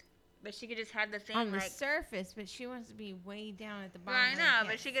breathe. But she could just have the thing on the like surface, but she wants to be way down at the Well, bottom. I where know, you but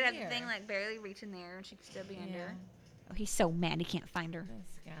can't she could have see the her. thing like barely reaching there, and she could still be Yeah. under. Oh, he's so mad he can't find her.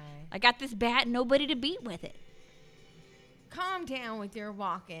 This guy. I got this bat, nobody to beat with it. Calm down with your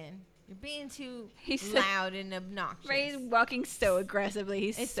walking. You're being too He's so- loud and obnoxious. Ray's walking so aggressively.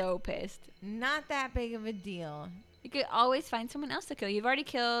 He's It's- so pissed. Not that big of a deal. You could always find someone else to kill. You've already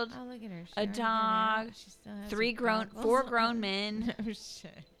killed Oh, look at her. She a already got out. dog, She still has four her grown men. Oh,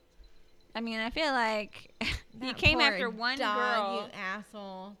 shit. I mean, I feel like you That came poor after one dog, girl you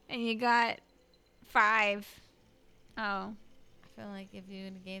asshole. and you got 5. Oh. I feel like if you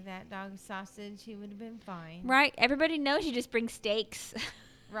would have gave that dog sausage, he would have been fine. Right. Everybody knows you just bring steaks.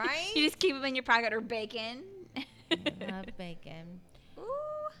 Right? You just keep them in your pocket, or bacon. I love bacon. Ooh.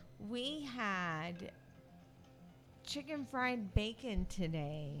 We had chicken fried bacon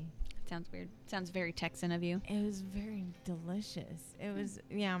today. Sounds weird. Sounds very Texan of you. It was very delicious. It was,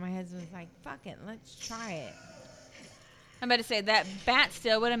 yeah, my husband was like, fuck it, let's try it. I'm about to say that bat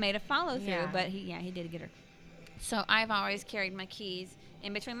still would have made a follow through, Yeah. but he did get her. So I've always carried my keys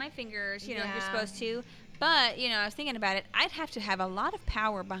in between my fingers, like you're Yeah. supposed to. But, I was thinking about it. I'd have to have a lot of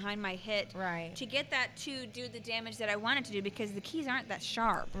power behind my hit Right. to get that to do the damage that I wanted to do, because the keys aren't that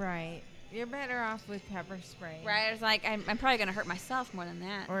sharp. Right. You're better off with pepper spray. Right? I was like, I'm probably going to hurt myself more than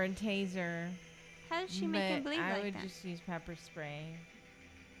that. Or a taser. How did she make him But bleed I like would that? just use pepper spray.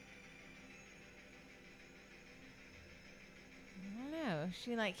 I don't know.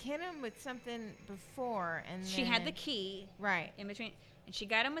 She like hit him with something before, and She had the then- key right. in between, and she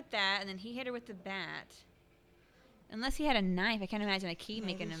got him with that, and then he hit her with the bat. Unless he had a knife, I can't imagine a key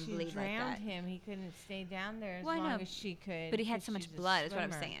Maybe making him she bleed like drowned that. him. He couldn't stay down there as Well, I long know, as she could. But he had because so much she's a blood, is what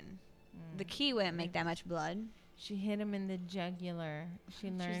I'm swimmer. saying. Mm. The key wouldn't make that much blood. She hit him in the jugular. She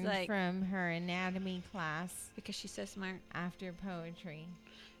She's learned like- from her anatomy class Because she's so smart. after poetry.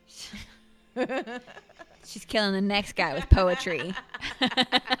 She's killing the next guy with poetry.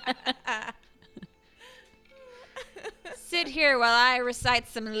 Sit here while I recite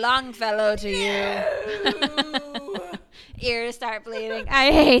some Longfellow to you. Ears start bleeding.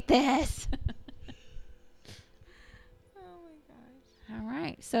 I hate this. Oh my gosh. All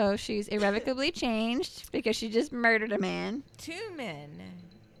right. So she's irrevocably changed because she just murdered a man. 2 men,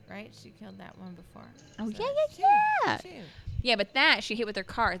 right? She killed that one before. Oh, So yeah. Two. Yeah, but that she hit with her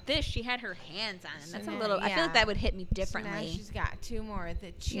car. This, she had her hands on him. So That's a now- little, I feel yeah. like that would hit me So now differently. she's got 2 more.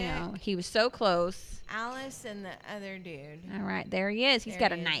 The chick, He was so close. Alice, and the other dude. All right, there he is. He's There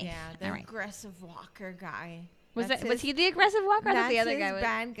got a he is, knife. Yeah, the All right. aggressive walker guy. Was That's was his- he the aggressive walker? I thought That's the other his guy was.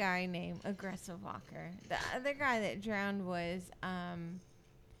 bad guy name, Aggressive Walker. The other guy that drowned was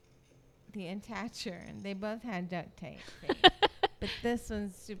the attacher. And they both had duct tape. But this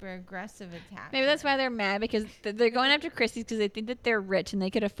one's super aggressive attacher. Maybe that's why they're mad, because they're going after Christie's because they think that they're rich and they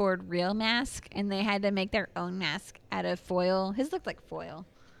could afford real masks, and they had to make their own mask out of foil. His looked like foil,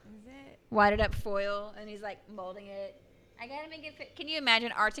 Is it? wadded up foil, and he's like molding it. I gotta make it fit. Can you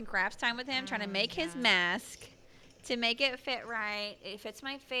imagine arts and crafts time with him trying to Oh, make his yeah. mask to make it fit right? It fits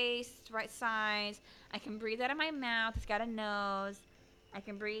my face, it's the right size. I can breathe out of my mouth. It's got a nose. I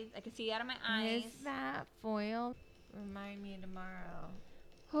can breathe. I can see out of my eyes. Is that foil? Remind me tomorrow.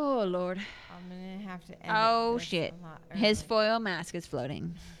 Oh Lord. I'm gonna have to. Edit Oh this shit. a lot His early. foil mask is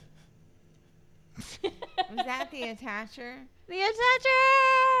floating. Was that the attacher? The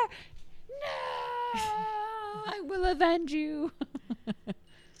attacher! No! I will avenge you.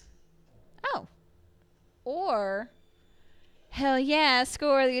 Oh. Or, hell yeah,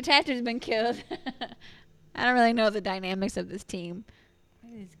 score, the attacher's been killed. I don't really know the dynamics of this team.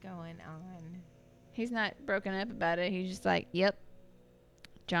 What is going on? He's not broken up about it. He's just like, yep,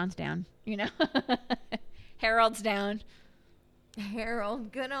 John's down. You know? Harold's down.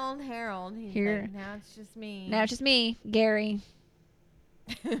 Harold, good old Harold. He's Here. like, now it's just me. Now it's just me, Gary.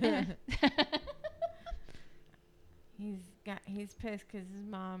 He's pissed because his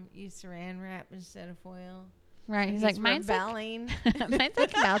mom used saran wrap instead of foil. Right. He's like, mine's like, rebelling. mine's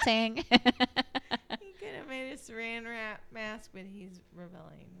like melting. He could have made a saran wrap mask, but he's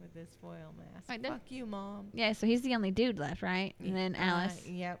rebelling with this foil mask. Right, Fuck you, mom. Yeah, so he's the only dude left, right? And then Alice.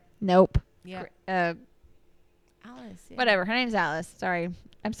 Yep. Nope. Yep. Uh, Alice. Yeah. Whatever. Her name's Alice. Sorry.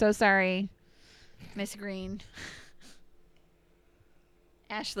 I'm so sorry, Miss Green.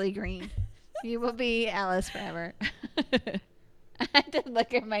 Ashley Green. You will be Alice forever. I had to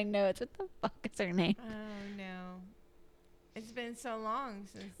look at my notes. What the fuck is her name? Oh, no. It's been so long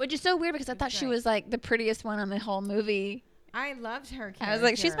since. Which is so weird because I thought she was like the prettiest one on the whole movie. I loved her character. I was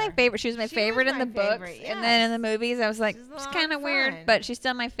like, she's my favorite. She was my favorite in the books. favorite, And then in the movies, I was like, She's a it's lot kind of of weird, fun. but she's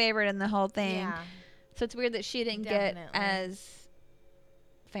still my favorite in the whole thing. Yeah. So it's weird that she didn't Definitely. get as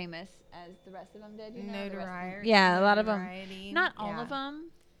famous as the rest of them did. You know, the rest of them. Notoriety. Yeah, a lot of them. Notoriety. Not all Yeah. of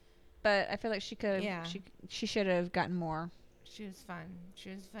them, but I feel like she could have. Yeah. She should have gotten more. She was fun. She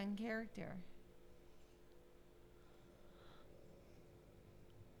was a fun character.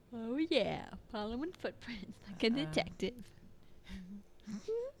 Oh yeah, following footprints like a detective.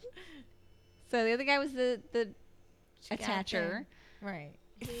 So the other guy was the She got attacher. there. Right.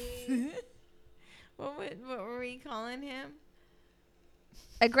 what were we calling him?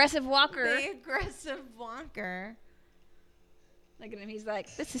 Aggressive walker. The aggressive walker. Look at him. He's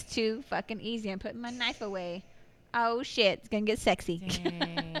like, this is too fucking easy. I'm putting my knife away. Oh shit, it's gonna get sexy.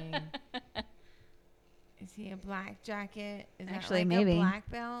 Dang. Is he a black jacket? Is Actually, that like maybe. a black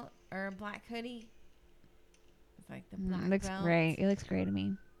belt or a black hoodie? It's like the black It looks belt. great. It looks great to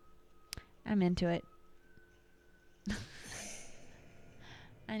me. I'm into it.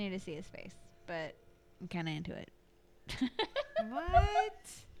 I need to see his face, but I'm kind of into it. What?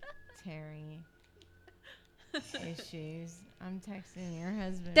 Terry. Issues. I'm texting your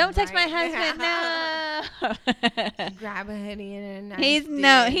husband. Don't text my right husband. now. No. Grab a hoodie and a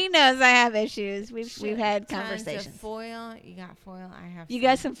nice He knows I have issues. We've had Tons of conversations. foil. You got foil. I have. You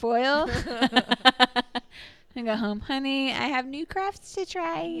got some foil? I go home, honey. I have new crafts to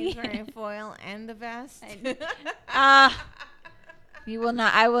try. He's wearing foil and the vest. You will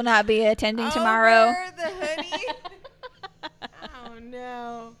not. I will not be attending tomorrow. Over the hoodie. Oh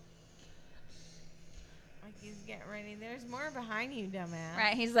no. Like he's getting ready. There's more behind you, dumbass.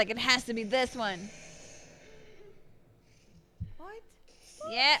 Right. He's like, it has to be this one. What?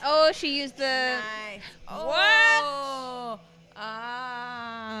 Yeah. Oh, she used the. Nice. What? Oh.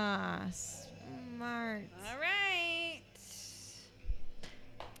 Ah, smart. All right.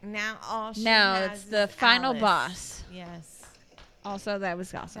 Now all she Now has it's the is final Alice. boss. Yes. Also, that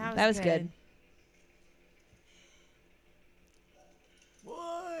was awesome. That That was was good.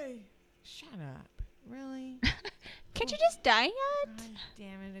 Boy. Shut up. Really? Can't you just die yet? God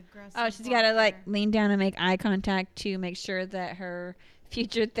damn it, aggressive. Oh, she's got to like walker. lean down and make eye contact to make sure that her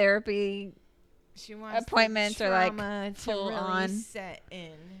future therapy. She wants appointments the are, like, trauma full to really on. set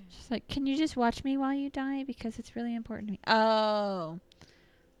in. She's like, can you just watch me while you die because it's really important to me. Oh,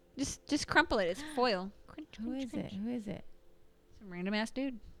 just crumple it. It's foil. Crunch, Who crunch, is crunch. it? Who is it? Some random ass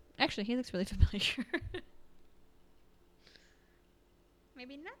dude. Actually, he looks really familiar.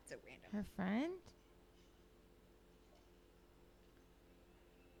 Maybe not so random. Her friend?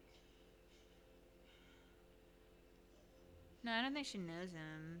 No, I don't think she knows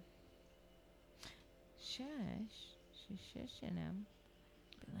him. Shush. She's shushing him.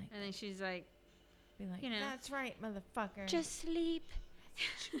 I think she's like, Be like, you know. that's right, motherfucker. just sleep.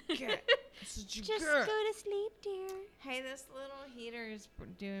 Get. Such a Just girl. go to sleep, dear. Hey, this little heater is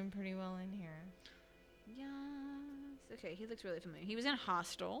doing pretty well in here. Yes. Okay, he looks really familiar. He was in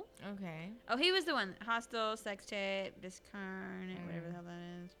Hostel. Okay. Oh, he was the one. Hostel, Sex Tape, Discarnate, whatever the hell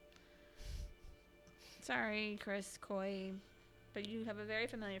that is. Sorry, Chris Coy, but you have a very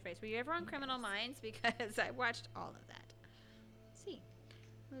familiar face. Were you ever on Criminal Minds? Because I watched all of that. Let's see.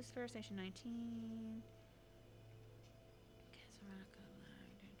 Lucifer, Station 19.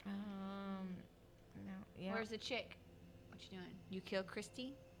 No. Yeah. Where's the chick? What you doing? You kill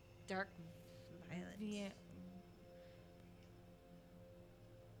Christy? Dark violence. Yeah.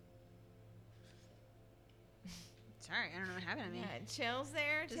 Sorry, I don't know what happened to me. Yeah, chills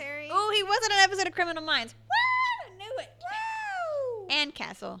there, Terry. Oh, he was in an episode of Criminal Minds. Woo! I knew it. Woo! And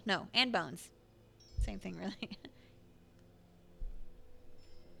Castle. No, and Bones. Same thing, really.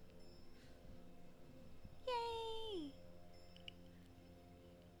 Yay!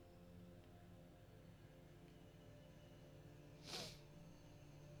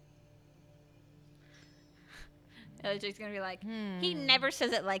 Jake's gonna be like, he never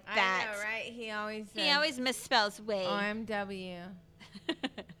says it like that. I know, right? He always He always misspells way. OMW.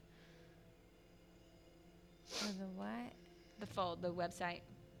 Or the what? The website.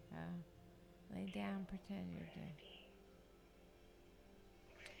 Oh. Lay down, pretend you're dead.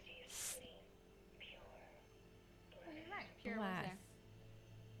 Pure was Bless. there.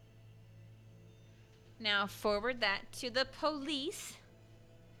 Now forward that to the police.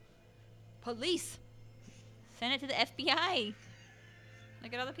 Police. Send it to the FBI.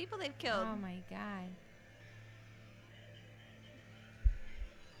 Look at all the people they've killed. Oh my God.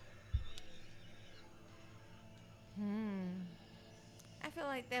 I feel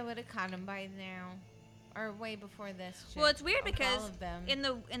like they would have caught him by now, or way before this. Well, it's weird All because of them. in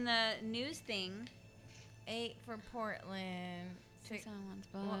the news thing, 8 for Portland, someone's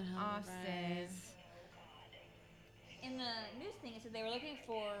Austin. In the news thing, it said they were looking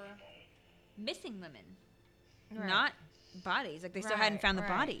for missing women, Right. not bodies. Like they still hadn't Right, found the right.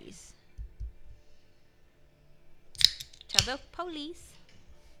 bodies. Tell the police.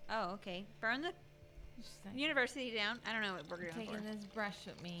 Oh, okay. Burn the Just like university down. I don't know what we're doing taking for. this brush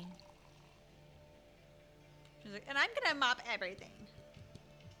with me. She's like, and I'm gonna mop everything.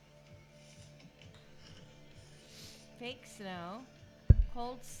 Fake snow.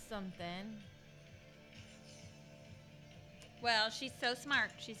 Cold something. Well, she's so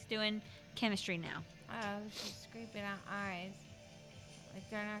smart. She's doing chemistry now. Oh, she's scraping out eyes. Like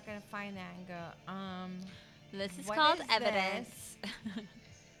they're not gonna find that and go, This is What called is evidence.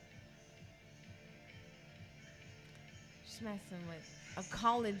 she's messing with a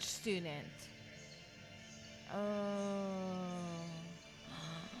college student. Oh.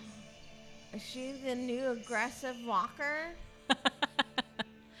 Is she the new aggressive walker?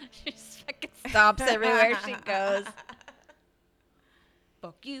 She just fucking stops everywhere she goes.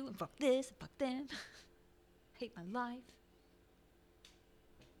 Fuck you and fuck this and fuck them. Hate my life.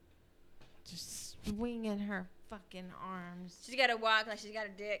 Just swinging her fucking arms. She's got to walk like she's got a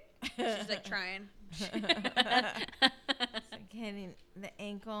dick. She's like trying. It's like hitting the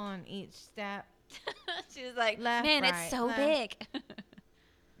ankle on each step. She's like, Left, man, right, it's so left. big.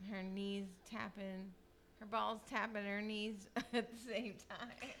 Her knees tapping. Her balls tapping her knees at the same time.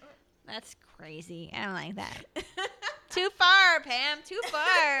 That's crazy. I don't like that. Too far, Pam. Too far.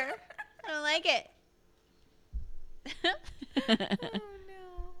 I don't like it. Oh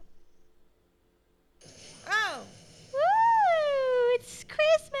no. Oh! Woo! It's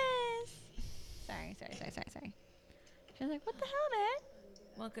Christmas. Sorry. She was like, what the hell, man?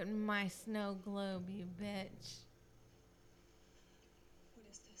 Look at my snow globe, you bitch. What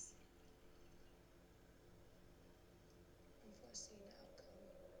is this? Unforeseen outcome.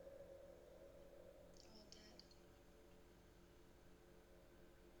 All dead.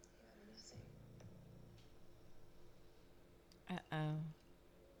 You have nothing. Uh-oh.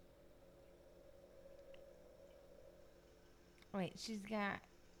 Wait, she's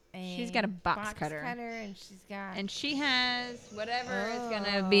got a box cutter. and she's got And she has whatever is going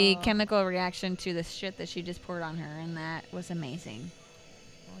to be Oh. chemical reaction to the shit that she just poured on her. And that was amazing.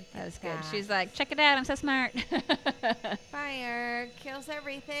 Look That at was good. that. She's like, check it out. I'm so smart. Fire kills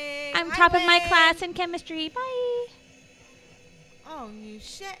everything. I'm I top of my win. class in chemistry. Bye. Oh, you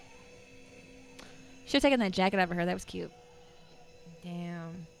shit. She was taking that jacket off of her. That was cute.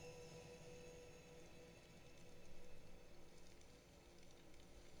 Damn.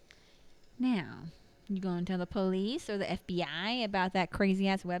 Now, you going to tell the police or the FBI about that crazy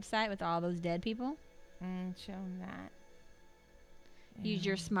ass website with all those dead people? Show 'em that. Use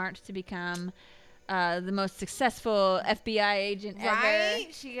your Yeah. smarts to become the most successful FBI agent Right?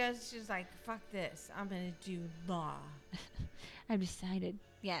 ever. She's like, fuck this. I'm going to do law. I've decided.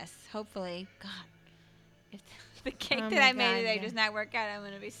 Yes, hopefully. God. If the cake Oh that my I made God, today yeah. does not work out, I'm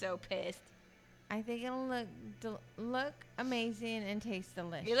going to be so pissed. I think it'll look amazing and taste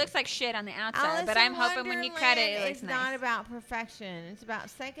delicious. It looks like shit on the outside, Alice but in I'm hoping when you cut it, it Wonderland looks is nice. not about perfection. It's about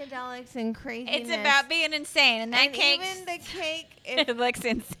psychedelics and craziness. It's about being insane, and that and cake. even the cake, It looks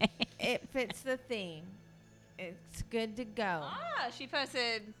insane. it fits the theme. It's good to go. Ah, she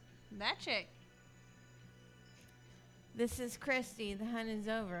posted that chick. This is Christy. The hunt is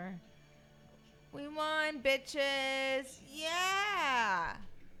over. We won, bitches. Yeah.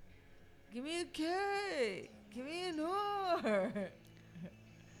 Give me a cake. Give me an whore.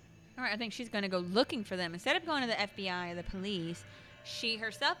 All right, I think she's going to go looking for them. Instead of going to the FBI or the police, she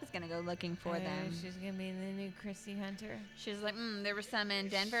herself is going to go looking for them. She's going to be the new Christy Hunter. She's like, there were some in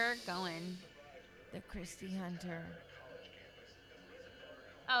Denver. Going. The Christy Hunter.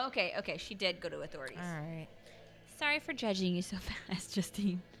 Oh, okay. Okay, she did go to authorities. All right. Sorry for judging you so fast,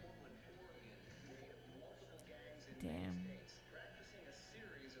 Justine. Damn.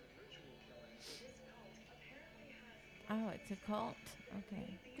 Oh, it's a cult.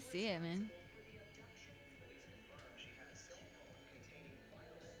 Okay. I see it, man.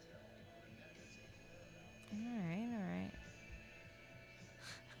 All right.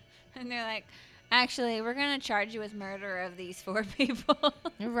 And they're like, actually, we're going to charge you with murder of these 4 people.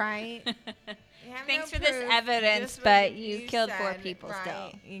 Right. You have Thanks no for this proof, evidence, just but what you killed 4 said. people Right,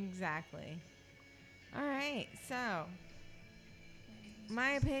 still. Exactly. All right. So,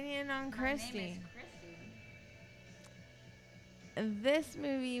 my opinion on Christy. This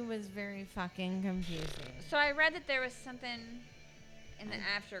movie was very fucking confusing. So I read that there was something in the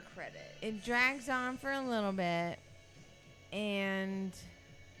after credit. It drags on for a little bit, and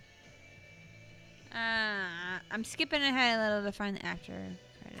I'm skipping ahead a little to find the after credits.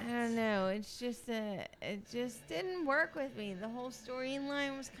 I don't know. It's just it just didn't work with me. The whole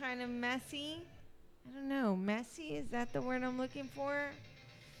storyline was kind of messy. I don't know. Messy, is that the word I'm looking for?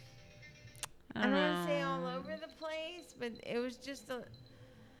 I don't want to say all over the place, but it was just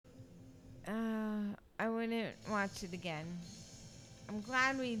I wouldn't watch it again. I'm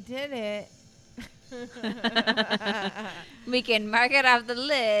glad we did it. We can mark it off the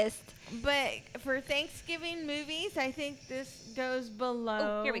list. But for Thanksgiving movies, I think this goes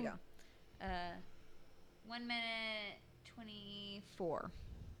below. Oh, here we go. 1 minute 24.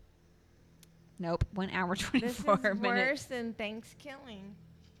 Nope, 1 hour 24 This is minutes. worse than Thanksgiving.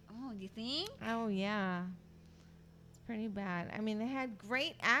 Oh, do you think? Oh, yeah. It's pretty bad. I mean, they had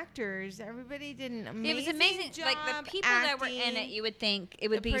great actors. Everybody did an amazing It was amazing. job Like the people that were in it, acting. you would think it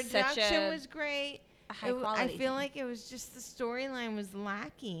would be such production a was great. high quality. I feel thing. like it was just the storyline was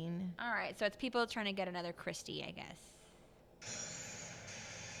lacking. All right, so it's people trying to get another Christie, I guess.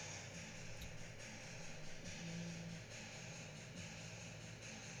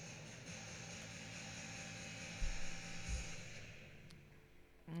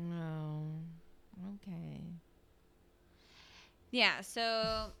 No. Okay. Yeah,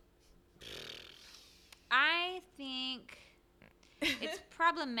 so I think it's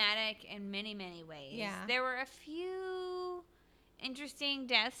problematic in many, many ways. Yeah. There were a few interesting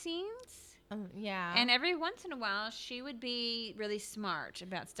death scenes. Yeah. And every once in a while, she would be really smart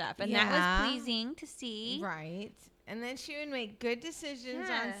about stuff. And Yeah. that was pleasing to see. Right. And then she would make good decisions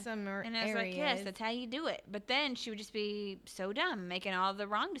Yeah. on some And I was areas. like, yes, that's how you do it. But then she would just be so dumb, making all the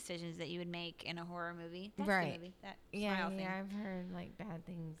wrong decisions that you would make in a horror movie. That's Right. the movie. That yeah, smile thing. yeah, I've heard like bad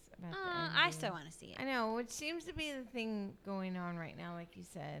things about the I ending. still want to see it. I know, which seems to be the thing going on right now, like you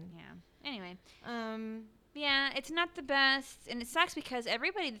said. Yeah. Anyway. Um, Yeah, it's not the best, and it sucks because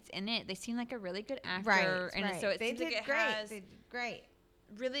everybody that's in it, they seem like a really good actor, right, and right. so it they seems did like it great. has They did great.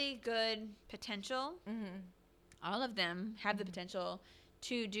 really good potential. Mm-hmm. All of them have the potential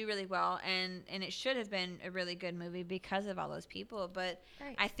to do really well, and it should have been a really good movie because of all those people. But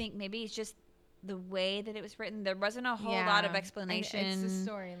Right. I think maybe it's just the way that it was written. There wasn't a whole lot of explanation. It's the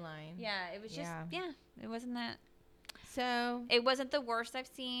storyline. Yeah, it was just Yeah. it wasn't that. So It wasn't the worst I've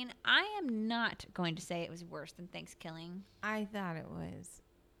seen. I am not going to say it was worse than Thanksgiving. I thought it was.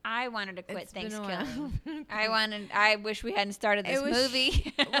 I wanted to quit It's been a while. Thanksgiving. I wish we hadn't started this It was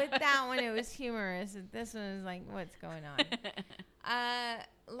movie. With that one, it was humorous. This one is like, what's going on?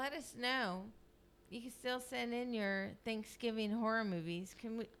 Let us know. You can still send in your Thanksgiving horror movies.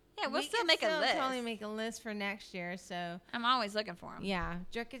 Can we? Yeah, we'll still can make a list. Totally make a list for next year. So I'm always looking for them. yeah,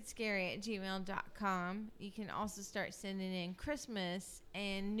 drunkenscary@gmail.com. You can also start sending in Christmas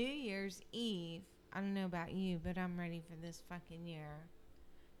and New Year's Eve. I don't know about you, but I'm ready for this fucking year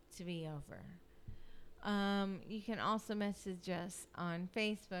to be over. You can also message us on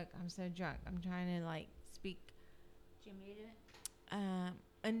Facebook. I'm so drunk. I'm trying to like speak, Do you want me to do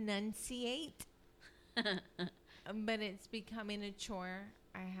enunciate, but it's becoming a chore.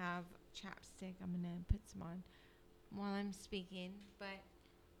 I have chapstick. I'm gonna put some on while I'm speaking. But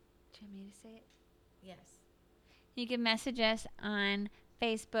Do you want me to say it? yes, You can message us on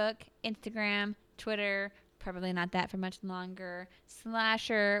Facebook, Instagram, Twitter. Probably not that for much longer.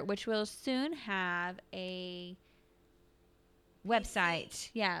 Slasher, which will soon have a website.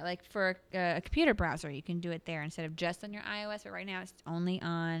 Yeah, like for a computer browser, you can do it there instead of just on your iOS. But right now, it's only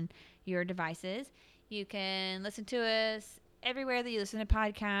on your devices. You can listen to us everywhere that you listen to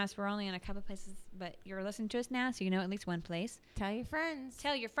podcasts. We're only in a couple places, but you're listening to us now, so you know at least one place. Tell your friends.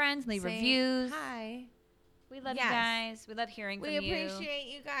 Tell your friends, leave Say reviews. Hi. We love Yes. you guys. We love hearing We from you. appreciate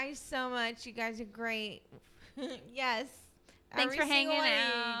you guys so much. You guys are great. Yes. Thanks Every for hanging single one of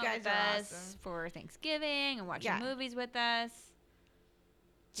out You guys with are us awesome. for Thanksgiving and watching Yeah. movies with us.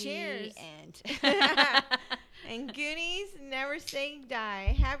 Cheers. The end. And Goonies, never say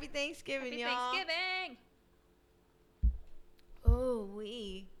die. Happy Thanksgiving, Happy y'all. Thanksgiving. Oh,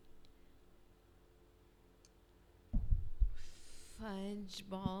 we. Fudge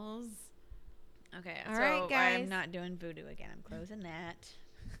balls. Okay, All so right, guys. I'm not doing voodoo again. I'm closing that.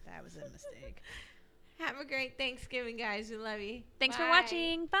 That was a mistake. Have a great Thanksgiving, guys. We love you. Thanks for Bye.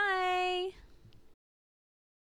 watching. Bye.